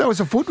 I thought that was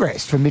a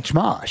footrest for Mitch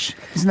Marsh.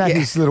 Isn't that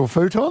his little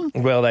futon?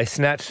 well, they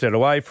snatched it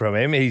away from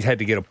him. He's had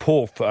to get a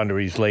poof under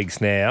his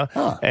legs now.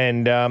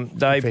 And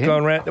they've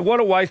gone round. What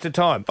a waste of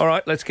time. All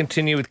right, let's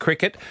continue with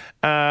cricket.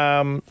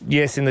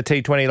 Yes, in the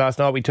T20 last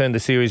night, we turned the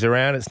series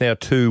around. It's now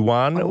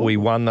 2-1. We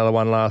won another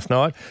one last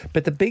night.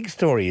 But the big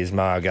story is,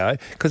 Margot,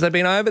 because they've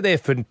been over there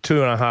for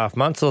 2.5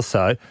 months or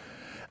so,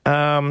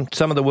 some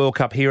of the World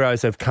Cup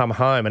heroes have come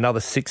home. Another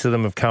 6 of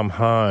them have come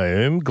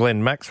home.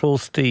 Glenn Maxwell,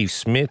 Steve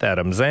Smith,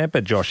 Adam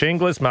Zampa, Josh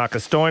Inglis,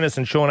 Marcus Stoinis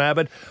and Sean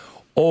Abbott,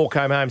 all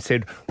came home and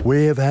said,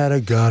 we've had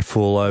a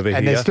gutful over here.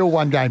 And there's still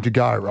one game to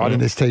go, right, in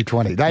this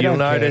T20. They You'll don't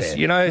notice, care.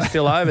 you know who's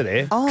still over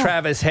there?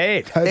 Travis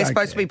Head. They're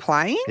supposed to be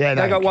playing? Yeah,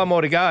 They got one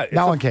more to go.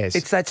 No one cares.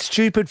 It's that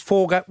stupid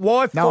 4 game.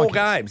 Why No 4 one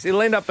cares. games?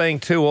 It'll end up being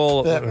 2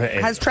 all.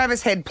 Has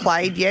Travis Head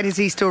played yet? Is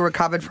he still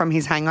recovered from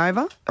his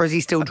hangover? Or is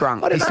he still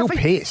drunk? He's still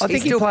pissed. I think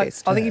He's he still played.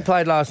 pissed. I think he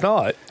played last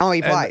night. Oh,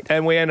 he played.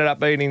 and we ended up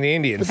beating the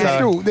Indians.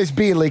 But there's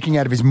beer leaking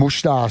out of his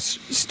moustache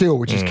still,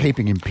 which is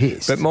keeping him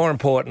pissed. But more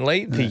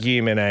importantly, the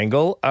human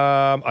angle.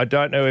 I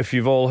don't know if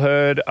you've all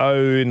heard,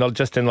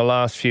 just in the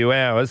last few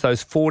hours,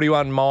 those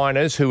 41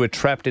 miners who were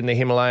trapped in the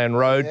Himalayan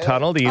road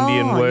tunnel, the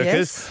Indian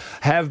workers,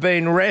 have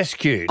been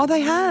rescued. Oh,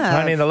 they have?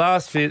 And in the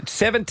last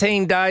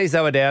 17 days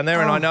they were down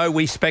there, and I know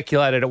we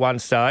speculated at one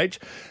stage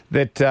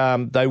that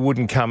they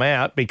wouldn't come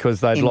out because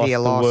they'd India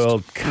lost the lost.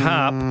 World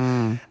Cup.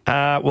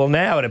 Well,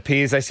 now it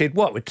appears they said,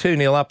 what, we're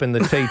 2-0 up in the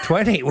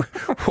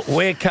T20.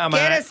 We're coming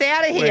Get us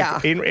out of here.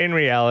 In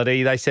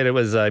reality, they said it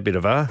was a bit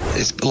of a...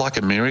 It's like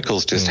a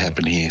miracle's just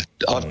happened here.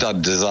 I've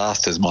done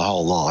disasters my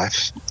whole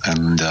life,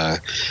 and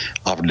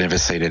I've never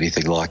seen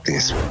anything like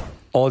this.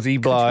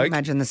 Aussie bloke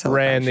imagine the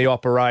ran the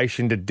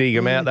operation to dig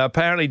them out. They're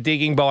apparently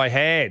digging by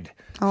hand.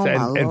 Oh, my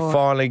and Lord.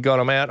 finally got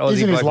them out. Aussie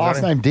Isn't his bloke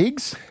last running. name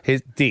Diggs?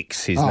 His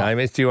Dick's his name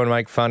is. Do you want to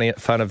make fun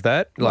of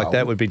that? Like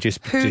that would be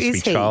just Who be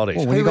is he? childish.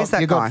 Well, when Who is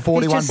that you guy? got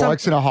 41 He's just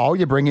blokes in a hole,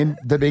 you bring in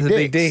the big The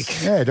Dicks. big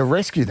Dick. Yeah, to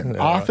rescue them.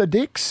 Arthur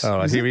Dix. All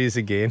right, here he is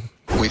again.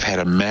 We've had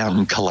a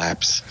mountain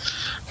collapse.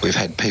 We've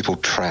had people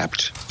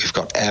trapped. We've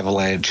got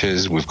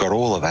avalanches. We've got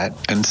all of that.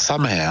 And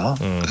somehow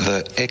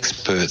the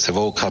experts have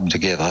all come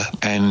together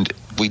and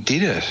we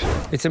did it.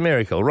 It's a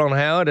miracle. Ron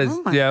Howard has,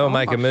 will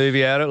make a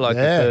movie out of it, like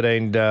the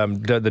 13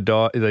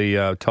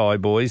 the Thai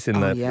boys in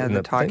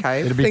the Thai thing.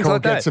 cave. It'd be Things called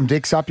like Get that. Some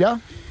Dicks Up Ya.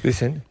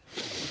 Listen.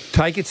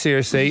 Take it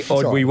seriously,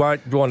 or Sorry. we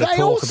won't want to They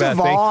talk all about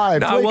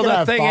survived. things. No, We well, can the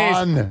have thing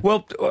fun. is,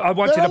 well, I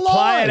want They're you to play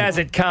alive. it as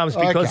it comes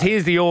because Okay.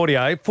 here's the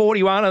audio.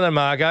 41 of them,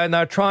 Margo, and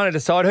they're trying to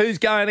decide who's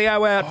going to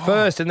go out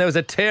first, and there was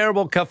a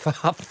terrible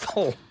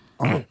kerfuffle.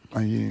 Are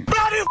you?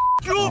 Bloody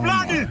you,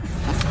 bloody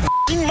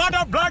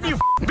mother, bloody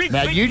big.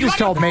 Now, you just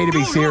told me to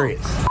be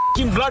serious.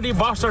 Bloody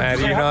bastard. How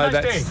do you know Have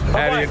a nice that's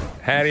day.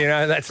 how do you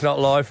know that's not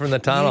live from the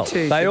tunnel?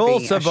 two They should all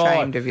be survived.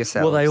 ashamed of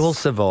yourselves. Well, they all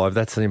survived.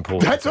 That's the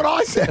important. That's what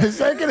I said a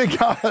second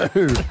ago.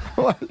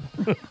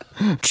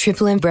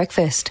 Triple M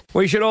breakfast.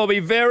 We should all be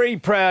very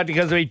proud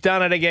because we've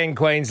done it again,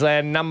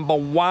 Queensland. Number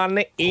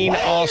 1 in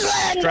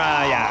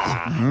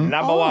Australia.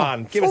 Number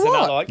 1. Give us For another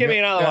what? one. Give me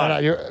another No, one. no,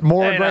 you're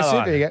more Give me another aggressive.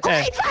 one. There you go.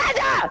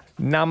 Yeah.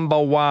 Number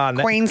 1.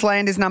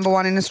 Queensland is number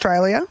 1 in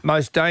Australia.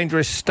 Most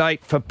dangerous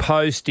state for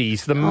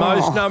posties. The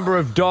most number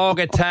of dog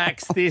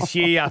attacks this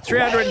year.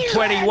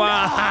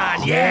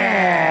 321.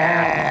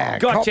 Yeah.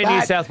 Gotcha, Cop New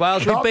that. South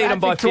Wales. We Cop beat that, them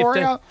by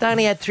Victoria. 15. They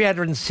only had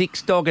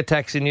 306 dog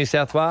attacks in New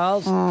South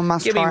Wales. Oh,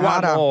 must Give me try one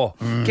harder. more.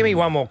 Give me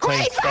one more,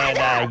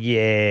 Queenslander.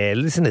 Yeah.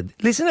 Listen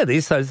to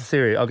this. So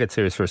serious. I'll get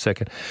serious for a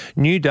second.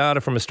 New data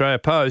from Australia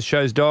Post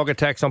shows dog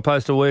attacks on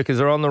postal workers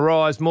are on the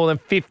rise. More than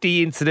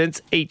 50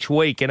 incidents each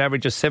week, an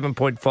average of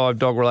 7.5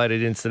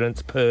 dog-related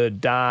incidents per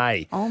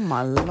day. Oh,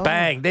 my Lord.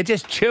 Bang. They're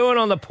just chewing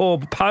on the poor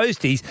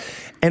posties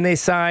and they're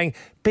saying,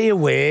 be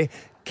aware,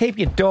 keep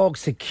your dog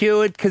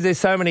secured because there's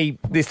so many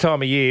this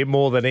time of year,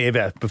 more than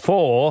ever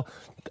before,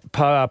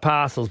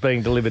 parcels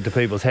being delivered to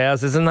people's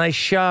houses. And they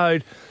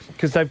showed,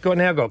 because they've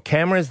now got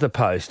cameras, the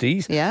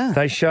posties. Yeah.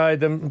 They showed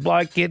them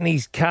bloke getting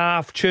his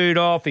calf chewed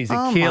off, his Oh,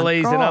 my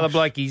Achilles, another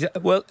gosh.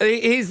 bloke. Well,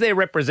 here's their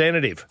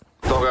representative.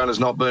 Dog owners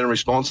not being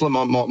responsible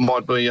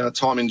might be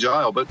time in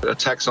jail, but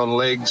attacks on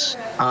legs,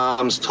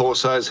 arms,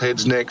 torsos,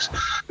 heads, necks.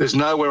 There's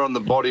nowhere on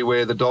the body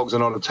where the dogs are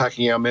not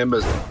attacking our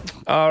members.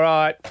 All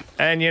right,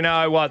 and you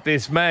know what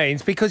this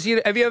means because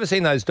have you ever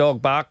seen those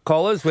dog bark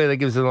collars where they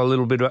gives them a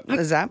little bit of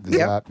The zap. Zap,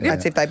 Yep. yeah.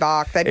 That's if they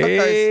bark. They've got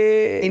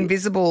those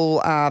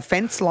invisible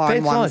fence line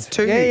Fence ones lines.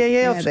 too.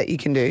 Yeah. that you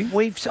can do.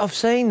 I've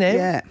seen them.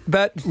 Yeah.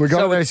 But We've got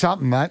so to do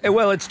something, mate.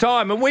 well, it's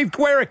time, and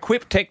we're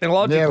equipped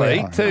technologically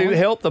Yeah, we are. to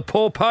help the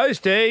poor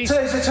posties.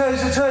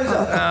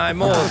 Taser. No,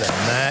 more than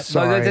that. So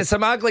Sorry. there's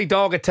some ugly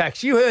dog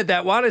attacks. You heard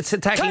that one. It's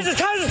attacking. Taser. Get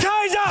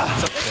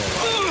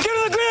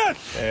to the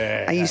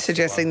ground. Are you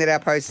suggesting that our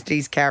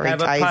posties carry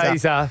Have a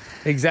taser? taser.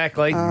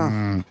 Exactly.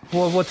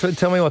 Well,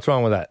 tell me what's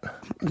wrong with that.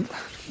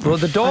 Well,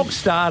 the dog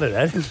started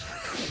it.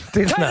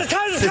 Didn't it?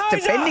 Just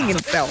defending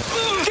himself.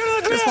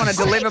 Just want to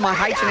deliver my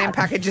H&M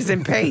packages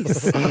in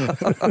peace.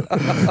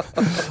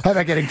 How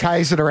about getting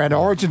tasered around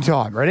Origin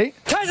time? Ready?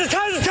 Taser.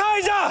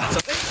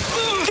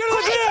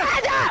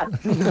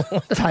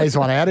 Tase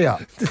one out of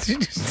you. You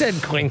just said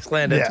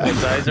Queensland Yeah. into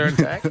a taser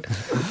attack.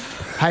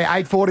 Hey,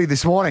 8:40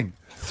 this morning.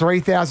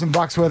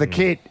 $3,000 worth of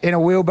kit in a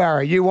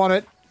wheelbarrow. You want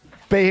it?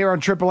 Be here on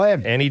Triple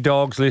M. Any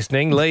dogs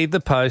listening, leave the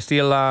postie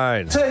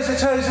alone.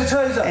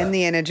 Taser. And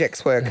the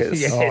Energex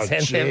workers. Yes,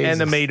 Oh, and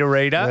the meter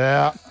reader.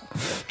 Yeah.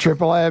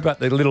 Triple M. But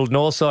the little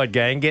Northside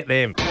gang, get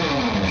them.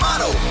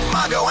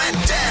 Margo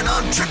and Dan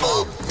on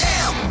Triple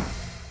M.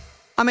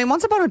 I mean,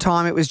 once upon a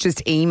time, it was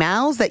just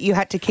emails that you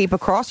had to keep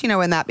across,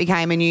 when that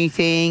became a new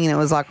thing. And it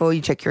was like, you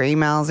check your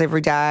emails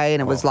every day.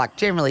 And it was like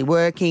generally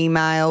work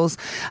emails.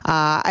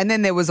 And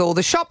then there was all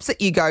the shops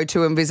that you go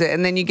to and visit.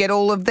 And then you get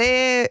all of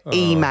their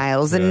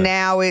emails. And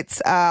now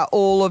it's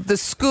all of the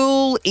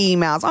school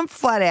emails. I'm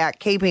flat out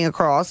keeping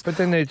across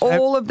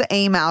all of the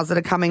emails that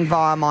are coming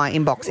via my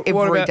inbox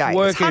every day.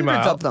 Work There's hundreds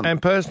email of them.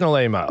 and personal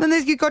email. And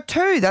then you've got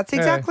two. That's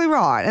exactly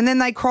right. And then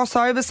they cross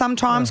over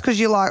sometimes because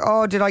you're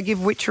like, did I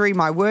give Witchery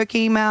my work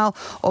email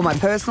or my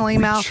personal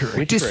email?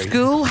 Does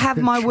school have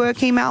my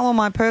work email or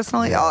my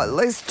personal email? Oh,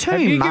 there's too much.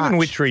 Have you given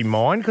Witchery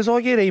mine? Because I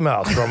get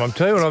emails from them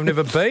too and I've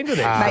never been to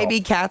them.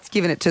 Maybe Kat's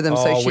given it to them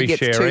so she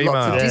gets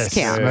lots of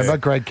discount. Remember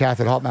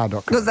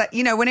GregKath@hotmail.com. Because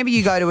whenever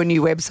you go to a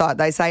new website,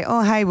 they say,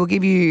 hey, we'll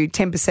give you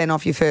 10%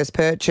 off your first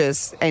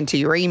purchase, enter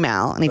your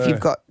email. And if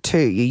you've got two,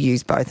 you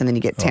use both and then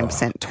you get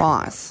 10%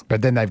 twice.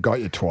 But then they've got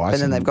you twice.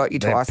 And then they've got you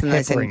twice and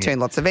they send you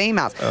lots of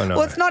emails.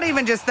 Well, it's not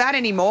even just that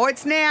anymore.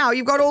 It's now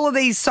you've got all of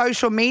these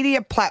social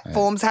media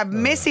platforms have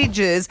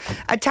messages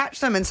attached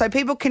to them. And so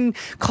people can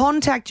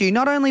contact you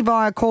not only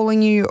via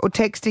calling you or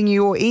texting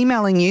you or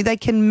emailing you, they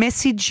can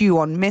message you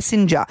on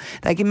Messenger.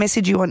 They can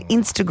message you on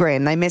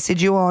Instagram. They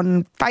message you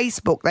on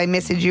Facebook. They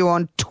message you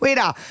on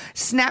Twitter,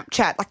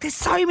 Snapchat. Like there's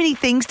so many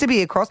things to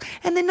be across.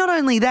 And then not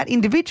only that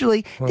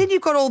individually, then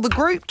you've got all the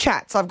group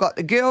chats. I've got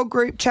the girl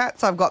group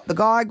chats. I've got the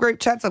guy group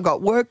chats. I've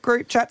got work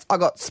group chats. I've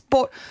got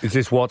sport. Is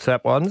this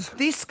WhatsApp ones?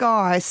 This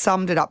guy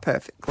summed it up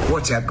perfectly.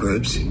 WhatsApp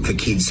groups for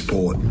kids'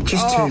 sport.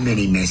 Just too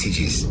many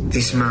messages.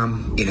 This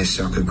mum in a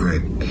soccer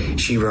group,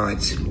 she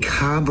writes,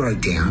 car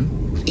broke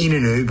down, in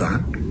an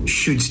Uber,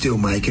 should still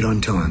make it on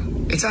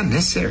time. It's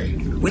unnecessary.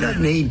 We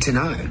don't need to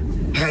know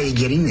how you're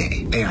getting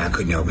there. I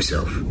couldn't help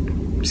myself.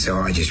 So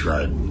I just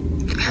wrote,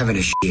 having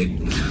a shit.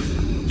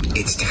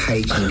 It's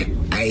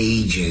taking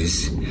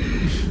ages.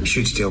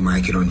 Should still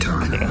make it on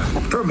time.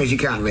 Problem is you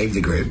can't leave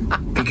the group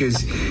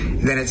because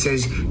then it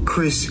says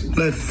Chris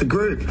left the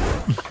group.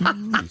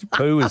 His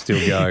poo is still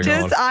going on.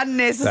 Just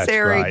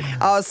unnecessary.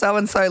 That's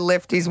so-and-so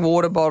left his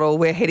water bottle.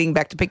 We're heading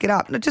back to pick it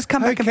up. No, just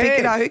come back and pick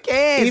it up. Who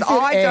cares?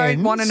 I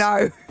don't want to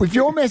know. If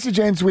your message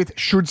ends with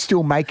should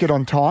still make it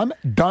on time,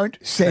 don't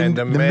send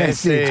the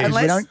message.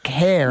 We don't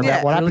care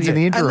about what happens in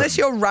the interim. Unless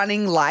you're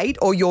running late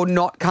or you're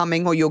not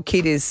coming or your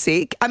kid is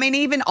sick. I mean,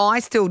 even I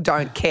still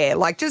don't care.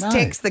 Like, just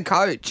text the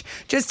coach.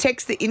 Just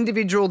text the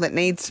individual that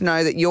needs to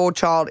know that your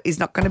child is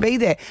not going to be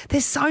there.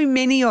 There's so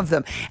many of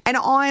them. And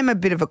I'm a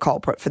bit of a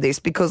culprit for this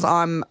because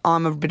I'm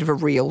a bit of a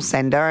real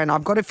sender and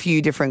I've got a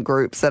few different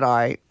groups that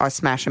I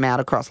smash them out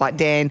across. Like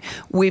Dan,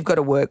 we've got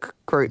a work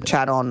group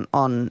chat on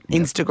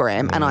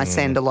Instagram and I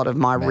send a lot of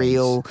my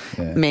real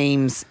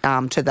memes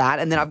to that.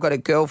 And then I've got a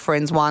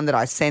girlfriend's one that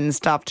I send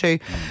stuff to.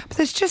 But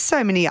there's just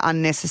so many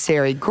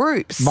unnecessary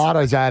groups.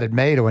 Marto's added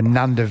me to a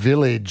Nunda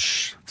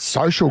Village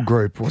social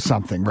group or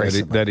something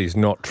recently. That is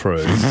not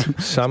true.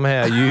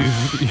 Somehow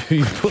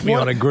you put me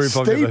on a group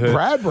I've never heard. Steve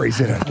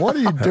Bradbury's in it. What are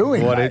you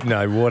doing,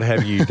 what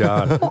have you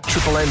done?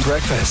 Triple M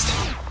Breakfast.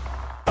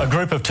 A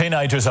group of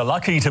teenagers are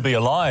lucky to be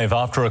alive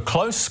after a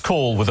close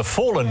call with a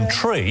fallen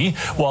tree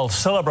while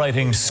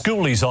celebrating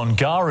schoolies on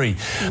Gari.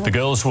 The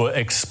girls were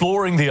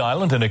exploring the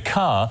island in a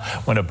car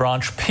when a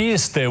branch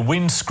pierced their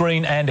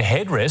windscreen and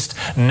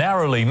headrest,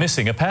 narrowly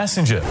missing a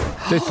passenger.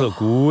 This looked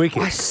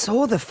wicked. I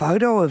saw the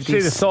photo of this.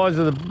 See the size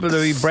of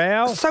the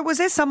brow? So was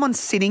there someone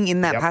sitting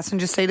in that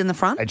passenger seat in the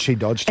front? And she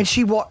dodged it. And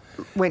she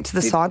went to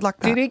the side like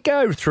that? Did it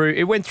go through?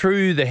 It went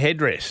through the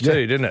headrest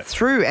too, didn't it?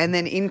 Through and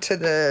then into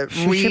the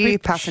rear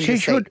passenger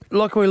seat.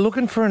 Like we're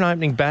looking for an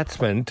opening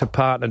batsman to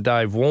partner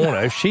Dave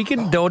Warner. If she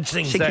can dodge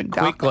things that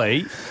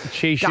quickly,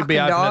 she should be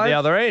open at the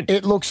other end.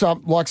 It looks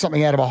like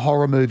something out of a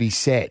horror movie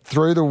set.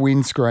 Through the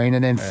windscreen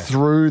and then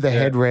through the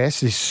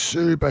headrest, this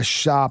super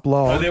sharp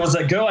log. So there was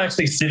a girl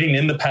actually sitting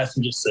in the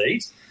passenger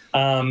seat.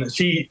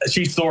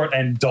 She saw it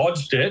and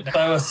dodged it.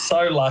 They were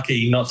so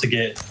lucky not to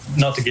get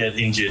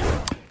injured.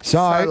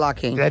 So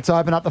lucky. Let's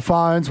open up the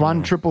phones.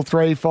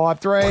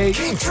 1-333-533.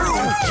 Came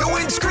through. Your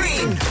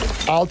windscreen.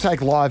 I'll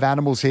take live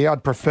animals here.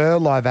 I'd prefer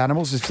live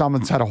animals if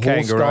someone's had a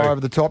horse go over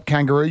the top.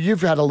 Kangaroo.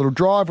 You've had a little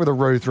drive with a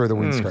roo through the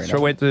windscreen. So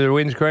I went through the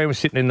windscreen, was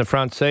sitting in the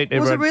front seat.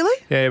 Was it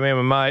really? Yeah, me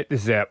and my mate,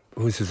 this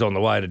is on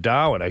the way to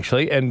Darwin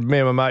actually, and me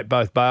and my mate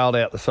both bailed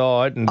out the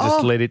side and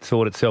just let it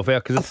sort itself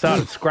out because it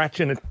started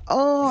scratching. At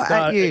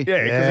you. Yeah,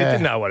 because it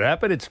didn't know what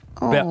happened.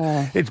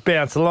 It's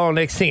bounced along.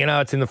 Next thing you know,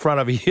 it's in the front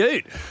of a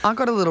ute. I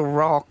got a little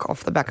rock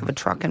off the back of a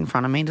truck in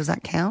front of me. Does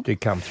that count? Did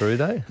it come through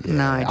though?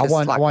 No, I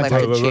won't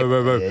take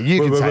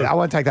you can say that. I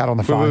won't take that on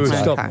the phone.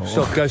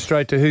 Stop. Go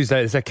straight to who's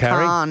that? Is that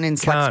Carrie? Khan in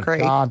Slacks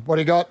Creek. What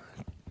do you got?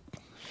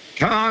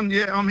 Khan,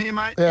 yeah, I'm here,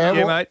 mate.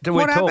 Yeah, mate.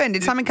 What happened?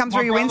 Did something come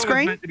through your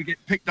windscreen? My brother was meant to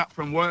get picked up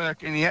from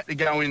work and he had to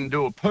go in and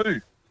do a poo.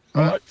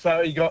 Right?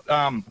 So he got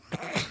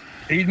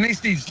he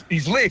missed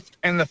his lift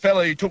and the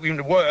fella who took him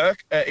to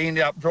work he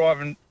ended up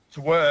driving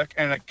to work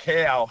and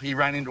he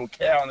ran into a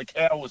cow and the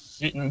cow was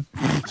sitting.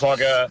 It's like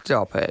a...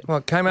 Stop it.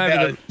 Well, came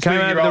over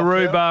the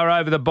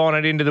rhubarb over the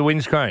bonnet into the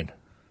windscreen.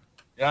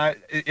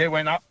 It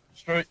went up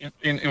through.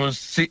 It was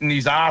sitting.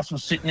 His ass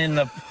was sitting in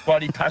the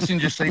bloody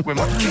passenger seat when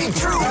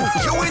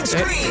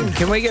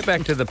Can we get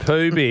back to the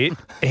poo bit?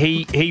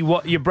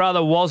 Your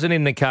brother wasn't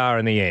in the car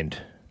in the end.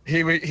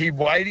 He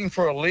waiting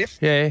for a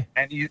lift. Yeah.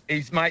 And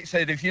his mate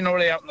said, if you're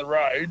not out on the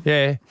road,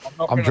 Yeah.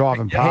 I'm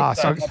driving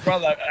past. So my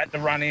brother had to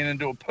run in and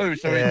do a poo,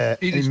 so Yeah,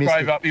 he he just missed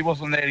drove it. up. He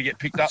wasn't there to get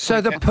picked up. So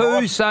he the kept poo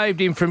driving.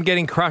 saved him from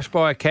getting crushed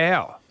by a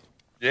cow.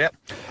 Yep.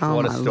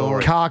 What a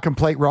story. Car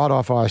complete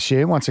write-off, I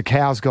assume, once a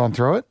cow's gone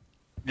through it.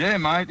 Yeah,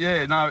 mate.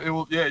 Yeah,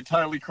 no, it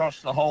totally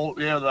crossed the whole.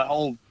 Yeah, the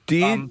whole.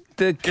 Did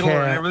the killer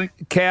and everything.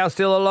 cow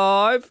still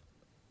alive?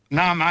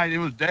 No, mate, it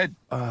was dead.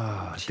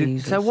 Oh,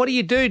 so what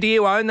do? Do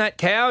you own that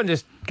cow and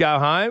just go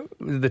home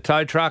with the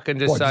tow truck and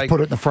just What, say, just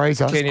put it in the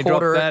freezer? can you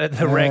drop that at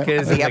the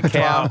wreckers and the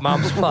cow at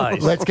Mum's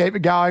place? Let's keep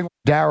it going.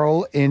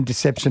 Daryl in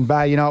Deception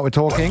Bay, you know what we're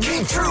talking?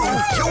 Came through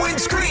your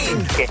windscreen.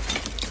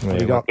 What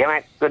do you got? Yeah,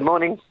 mate. Good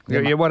morning.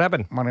 Yeah, what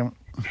happened?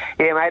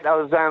 Yeah, mate. I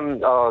was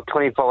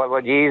 25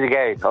 odd years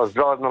ago. I was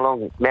driving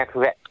along Mount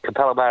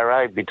Capella Bay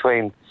Road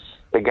between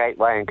the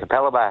Gateway and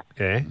Capella Bay.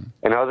 Yeah.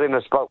 And I was in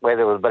a spot where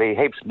there was bloody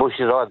heaps of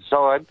bushes either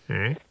side. Yeah.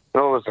 And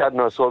all of a sudden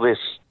I saw this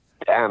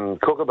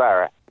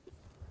kookaburra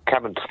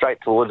coming straight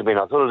towards me,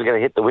 and I thought it was going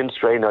to hit the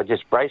windscreen. I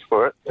just braced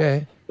for it.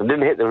 Yeah. It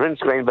didn't hit the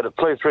windscreen, but it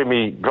flew through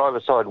my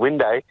driver's side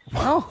window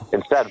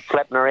and started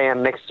flapping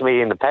around next to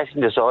me in the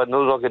passenger side, and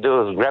all I could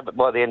do was grab it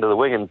by the end of the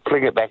wing and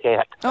fling it back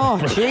out. Oh,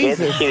 Scared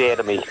the Jesus. shit out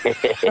of me.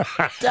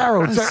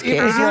 Daryl, so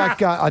it was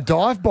like a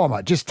dive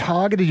bomber, just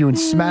targeted you and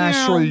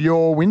smashed through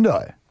your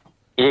window.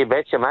 Yeah,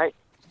 betcha, mate.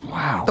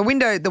 Wow. The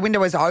window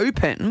was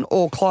open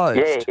or closed?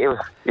 Yeah, it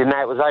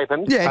was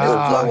open. Yeah, it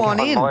just flew on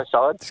in. my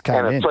side, came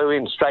and it in. flew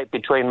in straight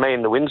between me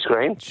and the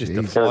windscreen. Just and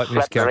a it flight was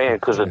flapping around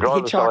because the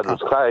driver's side was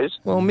closed.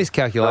 Well, All I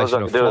miscalculation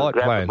could of do was flight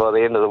grab plane. it by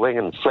the end of the wing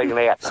and fling it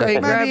out. So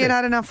maybe it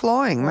had enough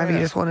flying. Maybe he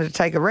just wanted to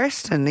take a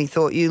rest and he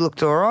thought you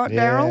looked all right,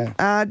 Yeah.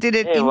 Daryl. Did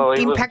it Yeah, well,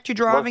 he was- impact your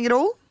driving at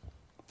all?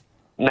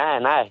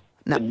 No.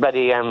 It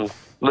bloody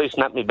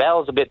loosen up my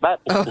bowels a bit, but.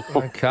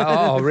 Okay.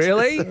 Oh,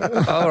 really?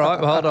 All right,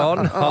 hold on.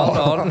 Wait,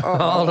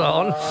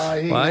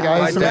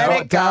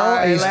 Daryl,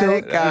 are you still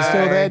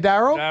there,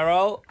 Daryl?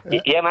 Daryl?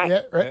 Yeah,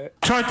 mate.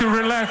 Try to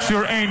relax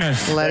your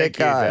anus. Let it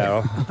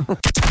go.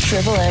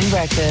 Triple M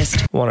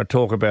breakfast. I want to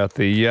talk about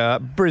the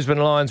Brisbane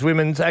Lions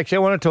women's. Actually, I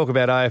want to talk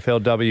about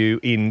AFLW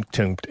in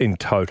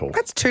total.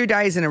 That's 2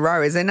 days in a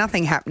row. Is there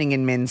nothing happening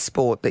in men's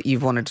sport that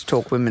you've wanted to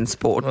talk women's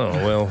sport?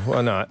 Oh, well,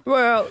 I know.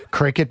 Well,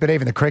 cricket, but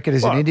even the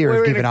cricketers in India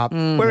have given up.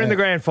 We're in the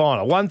grand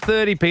final.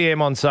 1:30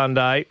 p.m. on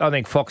Sunday. I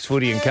think Fox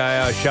Footy and KO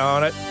are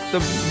showing it.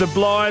 The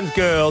Lions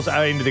girls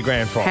are into the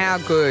grand final. How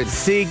good.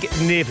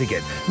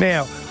 Significant.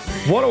 Now,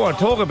 what I want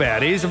to talk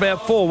about is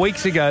about 4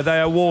 weeks ago, they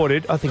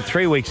awarded, I think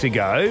 3 weeks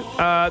ago,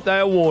 they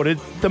awarded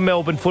the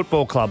Melbourne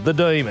Football Club, the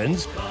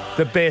Demons,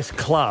 the best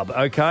club,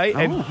 okay?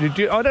 And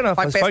I don't know if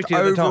I spoke to you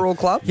at the time. overall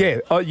club? Yeah,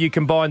 you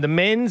combine the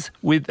men's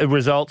with the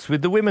results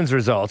with the women's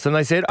results. And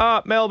they said,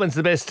 Melbourne's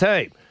the best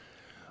team.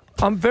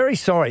 I'm very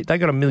sorry. They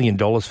got $1 million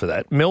for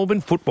that. Melbourne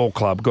Football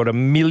Club got $1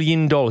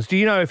 million. Do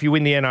you know if you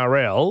win the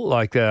NRL,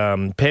 like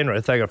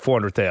Penrith, they got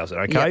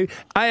 $400,000, okay? Yep.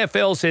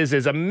 AFL says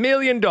there's $1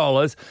 million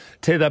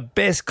to the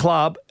best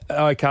club,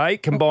 okay,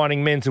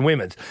 combining men's and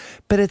women's.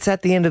 But it's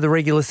at the end of the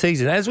regular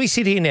season. As we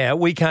sit here now,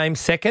 we came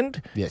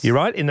second. Yes. You're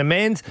right, in the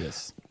men's.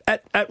 Yes.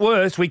 At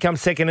worst, we come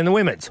second in the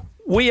women's.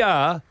 We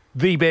are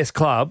the best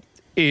club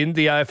in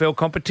the AFL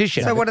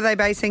competition. So what are they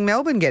basing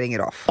Melbourne getting it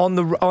off?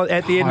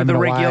 At the end of the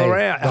regular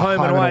round.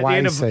 Home and away. At the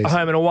end of season.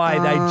 home and away,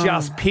 they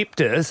just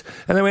pipped us.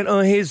 And they went,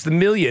 here's the $1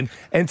 million.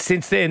 And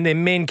since then, their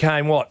men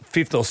came,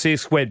 fifth or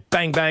sixth, went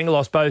bang, bang,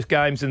 lost both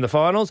games in the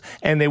finals.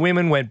 And their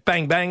women went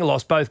bang, bang,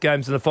 lost both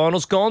games in the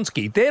finals.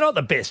 Gonski. They're not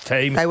the best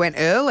team. They went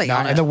early. No,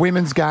 and the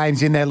women's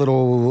games in their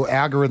little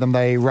algorithm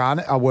they run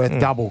are worth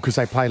double because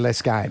they play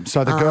less games.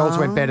 So the girls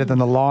went better than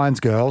the Lions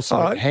girls.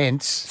 So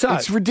hence,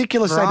 it's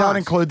ridiculous they don't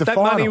include the that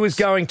finals. money was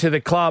going to the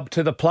club,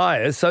 to the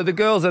players. So the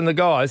girls and the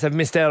guys have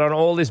missed out on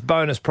all this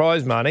bonus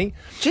prize money.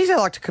 Geez, I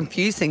like to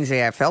confuse things, the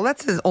AFL.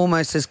 That's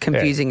almost as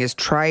confusing as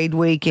trade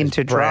week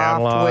into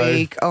draft Brownlow.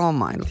 week. Oh,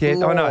 my Yeah, I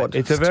know. Lord.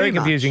 It's a very too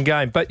much. confusing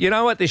game. But you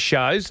know what this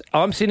shows?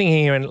 I'm sitting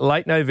here in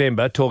late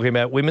November talking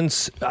about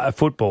women's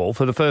football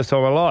for the first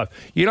time in my life.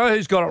 You know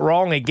who's got it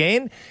wrong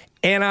again?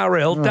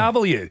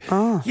 NRLW.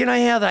 Oh. You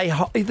know how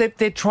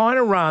they're trying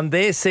to run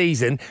their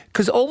season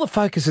because all the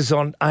focus is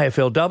on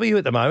AFLW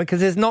at the moment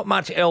because there's not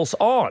much else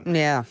on.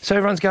 Yeah. So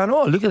everyone's going,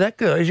 look at that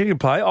girl, she can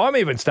play. I'm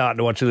even starting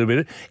to watch a little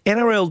bit.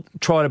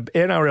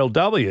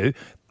 NRLW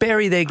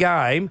bury their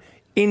game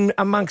in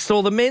amongst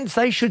all the men's.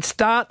 They should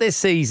start their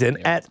season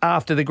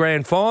after the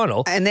grand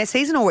final. And their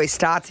season always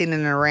starts in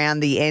and around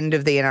the end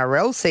of the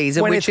NRL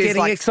season, When which it's is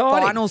getting like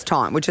exciting. finals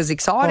time, which is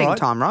exciting All right.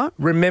 time, right?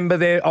 Remember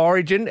their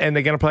origin, and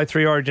they're going to play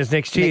 3 origins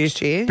next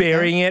year.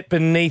 Burying it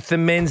beneath the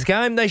men's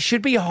game. They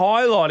should be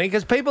highlighting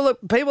because people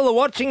are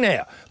watching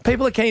now.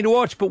 People are keen to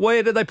watch. But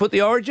where did they put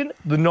the origin?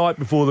 The night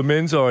before the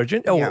men's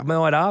origin, or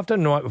night after,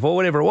 night before,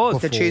 whatever it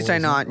was. The Tuesday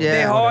night, yeah.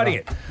 They're hiding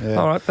it. Yeah.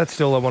 All right, that's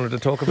still I wanted to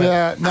talk about.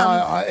 Yeah,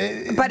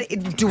 no. But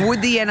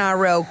would the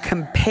NRL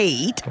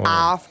compete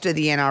after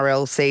the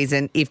NRL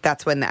season if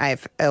that's when the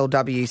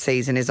AFLW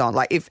season is on?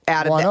 Like, if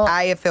out of Why the not?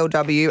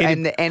 AFLW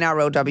and the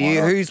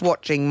NRLW, who's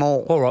watching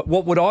more? All right,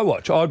 what would I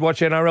watch? I'd watch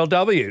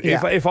NRLW.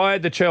 Yeah. If I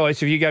had the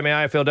choice, if you gave me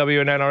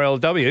AFLW and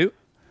NRLW,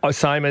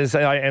 same as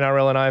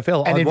NRL and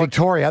AFL. And I'd in watch,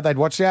 Victoria, they'd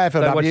watch the AFLW.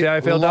 They'd watch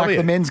the AFLW. Like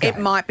the men's game. It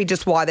might be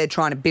just why they're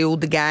trying to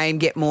build the game,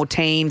 get more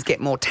teams, get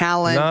more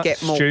talent, No,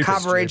 get more stupid,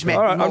 coverage, stupid.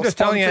 more All right, I'm just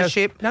telling you.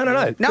 sponsorship. No.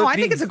 No, I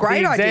think it's a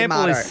great the idea, example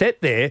Marto. is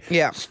set there.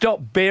 Yeah.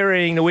 Stop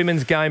burying the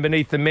women's game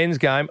beneath the men's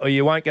game, or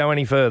you won't go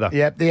any further.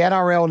 Yep, the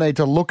NRL need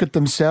to look at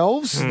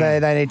themselves. They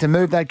need to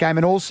move that game,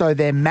 and also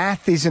their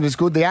math isn't as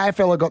good. The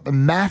AFL have got the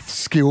math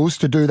skills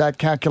to do that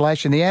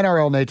calculation. The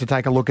NRL need to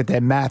take a look at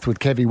their math with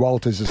Kevy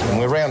Walters as well.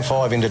 We're round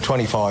 5 into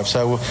 25,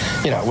 so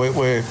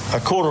we're a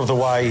quarter of the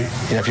way.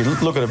 If you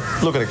look at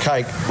a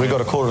cake, we've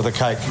got a quarter of the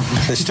cake.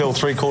 There's still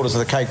 3/4 of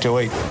the cake to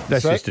eat.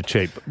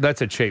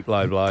 That's a cheap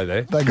low blow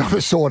there. They got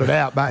to sort it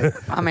out, mate.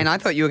 I mean, I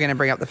thought you were going to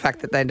bring up the fact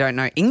that they don't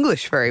know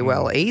English very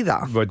well either.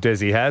 But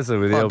Desi has it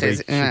with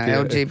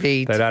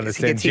LGBT. They don't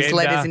understand He gets his gender.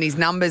 letters and his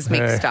numbers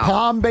mixed up.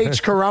 Palm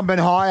Beach, Currumbin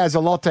High has a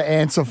lot to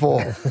answer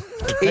for.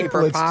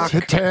 People Park.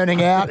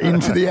 turning out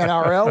into the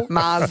NRL.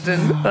 Marsden.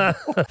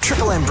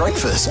 Triple M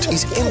Breakfast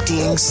is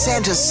emptying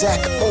Santa's sack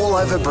all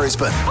over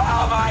Brisbane.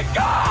 Oh my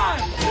God!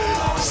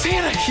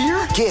 Santa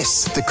here?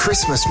 Guess the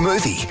Christmas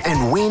movie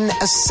and win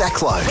a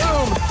sackload.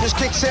 Boom! Just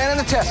kick Santa in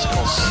the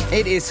testicles.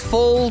 It is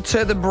full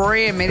to the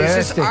brim. It is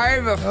just Bursting.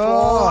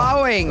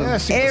 overflowing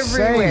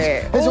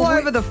everywhere. There's All a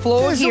over the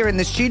floor here in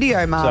the studio,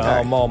 So Margo.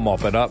 I'll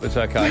mop it up. It's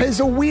okay. There's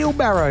a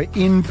wheelbarrow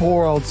in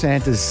poor old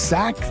Santa's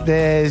sack.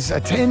 There's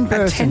a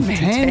 10-person 10-man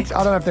tent. tent.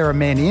 I don't know if there are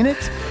men in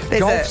it.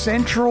 Golf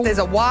Central. There's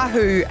a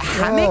Wahoo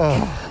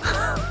hammock.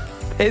 Oh.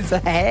 There's a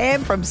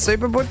ham from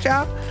Super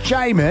Butcher.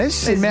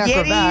 Jameis, in There's Mount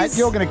Yetis. Gravatt,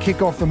 you're going to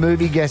kick off the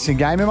movie guessing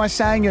game. Am I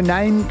saying your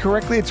name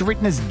correctly? It's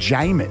written as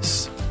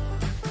Jameis.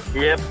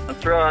 Yep,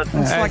 that's right. It's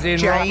As like in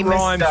Jameis.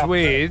 rhymes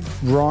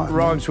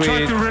with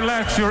Try to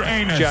relax your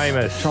anus.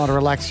 Jameis. Trying to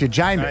relax your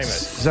Jameis.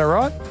 Is that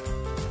right?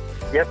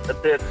 Yep,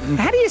 that's it.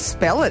 How do you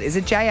spell it? Is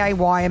it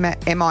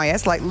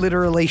Jaymis, like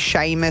literally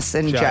Seamus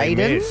and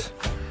Jaden?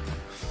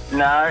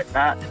 No,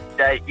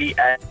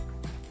 J-E-A.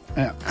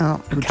 Yeah. Oh,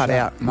 cut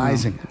out.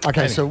 Amazing.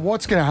 Okay, so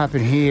what's going to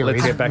happen here Let's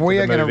is get back to we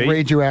the are going to movie.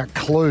 read you out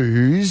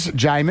clues,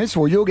 Jameis.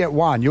 Well, you'll get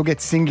one. You'll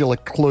get singular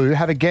clue.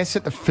 Have a guess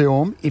at the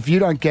film. If you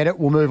don't get it,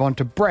 we'll move on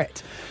to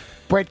Brett.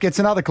 Brett gets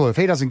another clue. If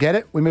he doesn't get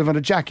it, we move on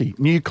to Jackie.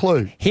 New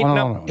clue. Hit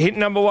On.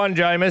 number one,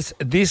 Jameis.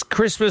 This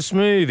Christmas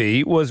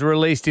movie was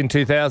released in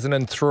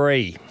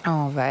 2003.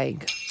 Oh,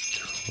 vague.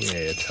 Yeah,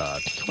 it's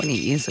hard. 20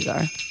 years ago.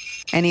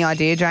 Any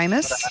idea,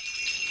 Jameis?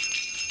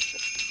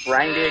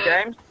 Reindeer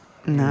games?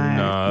 No,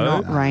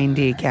 not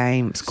Reindeer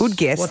Games. Good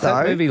guess, What's though.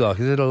 that movie like?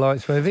 Is it a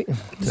lights movie?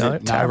 No.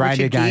 No,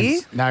 Reindeer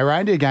Games. No,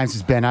 Reindeer Games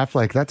is Ben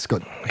Affleck. That's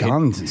got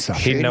guns and stuff.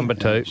 Hit number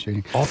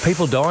two. Oh,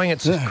 people dying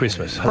at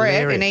Christmas. Brett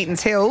Hilarious. in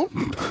Eaton's Hill.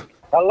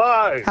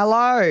 Hello.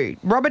 Hello.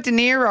 Robert De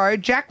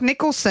Niro, Jack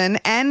Nicholson,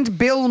 and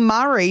Bill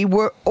Murray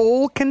were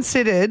all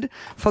considered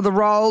for the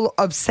role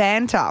of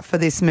Santa for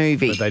this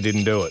movie. But they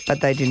didn't do it.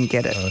 But they didn't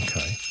get it.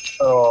 Okay.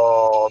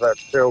 Oh,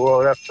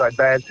 that's a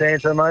bad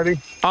Santa movie.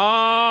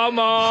 Oh,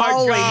 my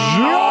Holy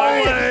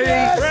God.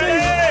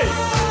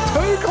 Yes,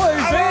 Two clues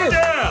in.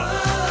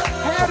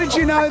 How did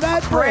you know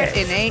that, Brett Brett?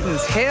 in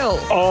Eaton's Hill.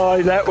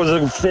 Oh, that was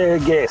a fair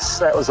guess.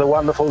 That was a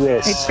wonderful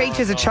guess. It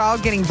features a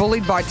child getting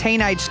bullied by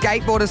teenage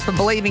skateboarders for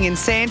believing in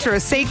Santa. A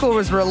sequel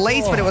was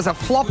released, but it was a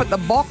flop at the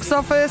box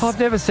office. I've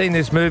never seen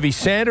this movie.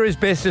 Santa is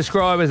best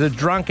described as a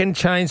drunken,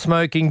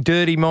 chain-smoking,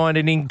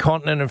 dirty-minded,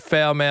 incontinent and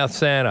foul-mouthed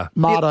Santa.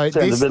 Marto,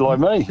 Sounds a bit like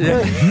me.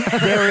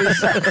 there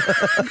is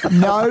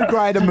no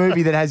greater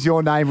movie that has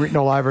your name written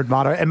all over it,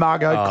 Marto. And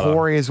Margot,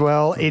 Corey as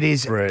well. It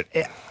is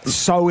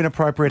so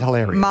inappropriate,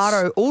 hilarious.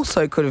 Marto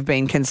also could have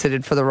been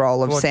considered for the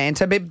role of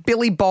Santa, but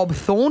Billy Bob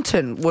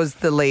Thornton was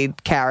the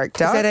lead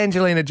character. Is that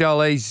Angelina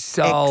Jolie's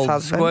old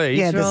Ex-husband. squeeze?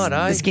 Yeah, Right,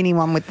 the skinny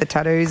one with the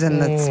tattoos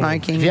and the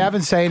smoking. If you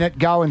haven't seen it,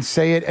 go and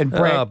see it. And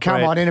Brett,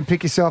 come on in and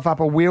pick yourself up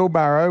a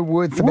wheelbarrow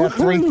with about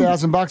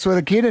 $3,000 worth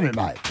of kit in it,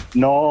 mate.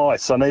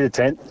 Nice. I need a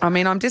tent. I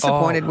mean, I'm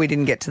disappointed we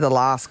didn't get to the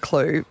last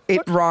clue.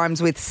 It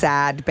rhymes with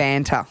sad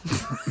banter.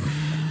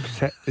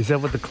 Is that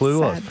what the clue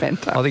was? Sad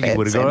banter. I think you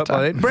would have got it by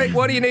Bad then. Brett,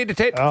 what do you need to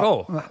tent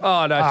for?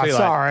 Oh, no, too late.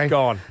 Sorry.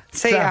 Gone.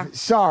 See ya.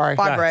 Sorry.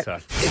 Bye, No, Brett.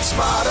 sorry. It's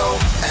Marto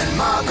and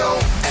Margot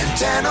and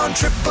Dan on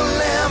Triple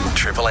M.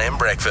 Triple M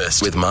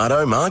Breakfast with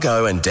Marto,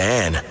 Margot and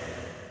Dan.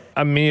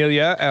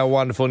 Amelia, our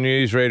wonderful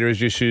newsreader, has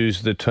just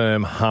used the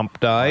term hump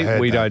day.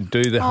 We don't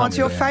do the Oh, hump it's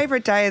your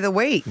favourite day of the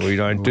week. We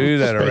don't do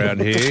that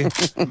around here.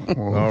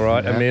 All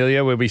right,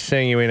 Amelia, we'll be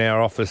seeing you in our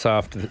office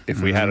after.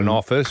 If we had an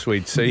office,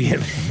 we'd see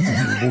you.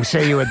 We'll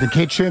see you at the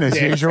kitchen as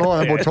usual,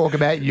 and we'll talk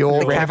about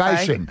your The cafe.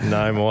 renovation.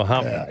 No more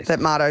hump. That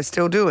Marto's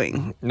still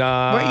doing.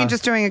 Nah. Weren't you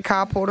just doing a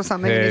carport or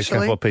something Yeah, a initially?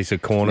 couple of pieces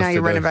of corners Now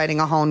you're to do. renovating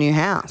a whole new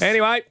house.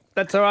 Anyway,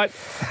 That's all right.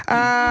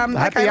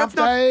 Okay, let's not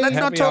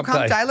Happy talk Hump Hump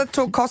Day. Day. Let's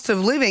talk cost of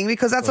living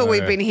because that's all Oh,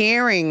 we've yeah. been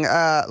hearing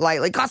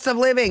lately. Cost of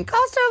living,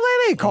 cost of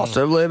living, cost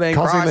of living,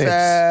 Cosy prices.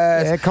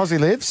 lives. Yeah, Cosy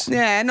lives.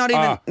 Yeah, not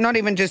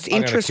even just I'm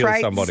gonna interest kill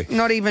rates, somebody.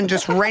 not even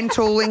just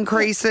rental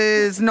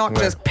increases, not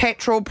just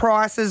petrol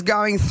prices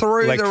going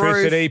through the roof.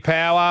 Electricity,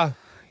 power.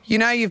 You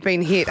know you've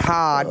been hit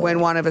hard when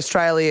one of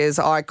Australia's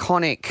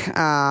iconic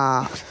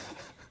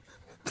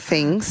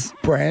things.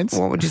 Brands.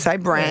 What would you say?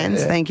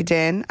 Brands. Yeah. Thank you,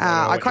 Dan. know what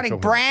you're talking Iconic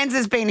about. brands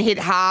has been hit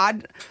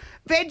hard.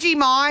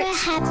 Vegemite.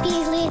 Happy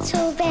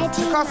little Vegemite.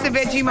 The cost of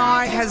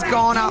Vegemite has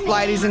gone up,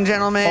 ladies and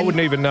gentlemen. I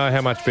wouldn't even know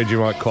how much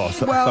Vegemite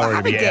costs. Well, Sorry to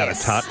have a be out of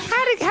guess. touch.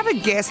 Have a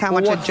guess how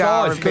much What a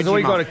jar size? of Because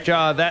we Vegemite. got a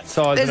jar that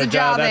size There's and a a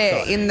jar jar that there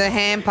size. in the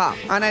hamper,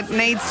 and it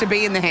needs to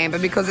be in the hamper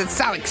because it's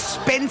so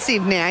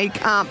expensive now. You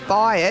can't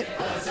buy it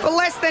for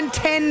less than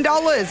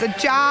 $10. A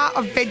jar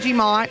of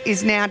Vegemite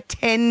is now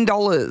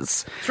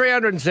 $10.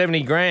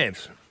 370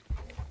 grams.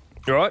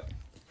 You right?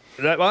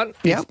 That one?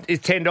 Yep. Is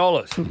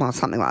 $10. Well,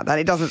 something like that.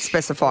 It doesn't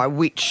specify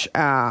which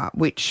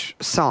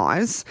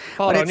size.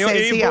 Hold but on, it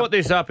says you here, brought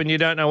this up and you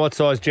don't know what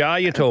size jar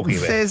you're talking it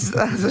about. says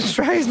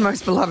Australia's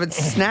most beloved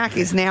snack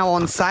is now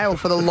on sale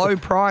for the low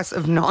price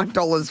of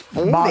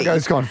 $9.40.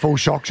 Margot's gone full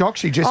shock.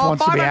 She just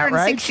wants to be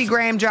outraged.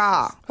 560-gram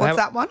jar. What's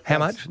that one? How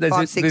much? This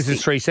 560.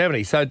 is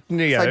 370. So, you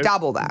know, So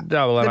double that.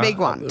 Double that. The big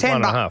one.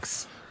 $10.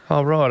 $1.50.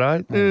 Oh,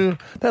 right,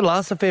 that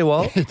lasts a fair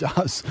while. It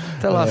does.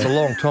 That lasts a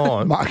long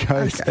time.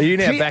 Margot. Are you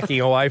now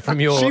backing away from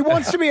your... She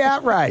wants to be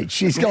outraged.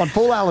 She's gone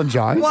full Alan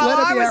Jones. Well, Let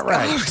her I be was-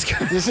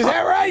 outraged. This is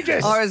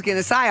outrageous. I was going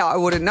to say I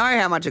wouldn't know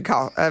how much a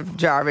jar of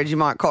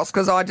Vegemite costs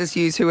because I just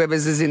use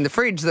whoever's is in the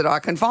fridge that I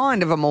can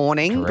find of a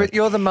morning. But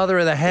you're the mother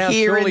of the house.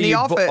 Here in surely the you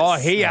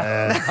office.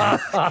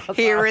 here.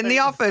 Here in the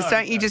office,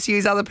 don't you just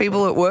use other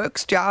people at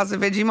work's jars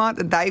of Vegemite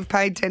that they've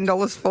paid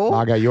 $10 for?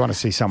 Margot, you want to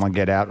see someone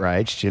get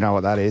outraged? You know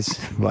what that is?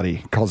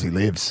 Bloody Cosy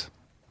lives.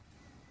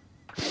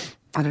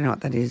 I don't know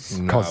what that is.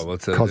 No, well,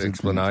 it's an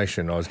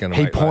explanation I was going to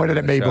He make. pointed later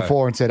at in me the show.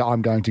 before and said,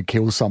 I'm going to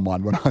kill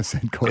someone when I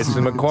said Cosy It's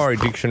the lives. Macquarie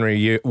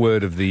Dictionary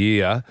word of the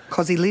year.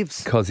 Cosy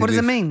lives. Cosy What does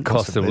it lives. mean?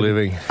 Cost of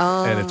living.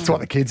 And That's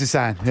what the kids are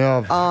saying.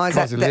 Oh, is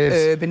that Cosy the lives.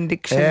 Urban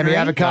Dictionary? Yeah, me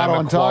avocado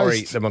on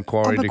toast. The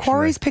Macquarie Dictionary.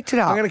 Macquarie's picked it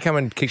up. I'm going to come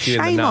and kick you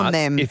in the Shame nuts. on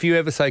them. If you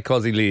ever say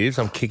Cosy lives,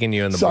 I'm kicking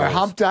you in the So balls.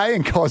 Hump Day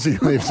and Cosy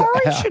lives.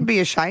 Macquarie out. should be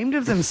ashamed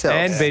of themselves.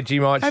 And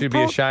Vegemite They've should be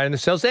brought- ashamed of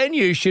themselves. And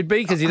you should be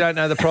because you don't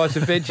know the price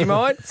of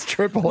Vegemite. It's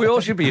triple. We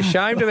all should be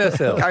ashamed of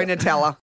ourselves. Go Nutella.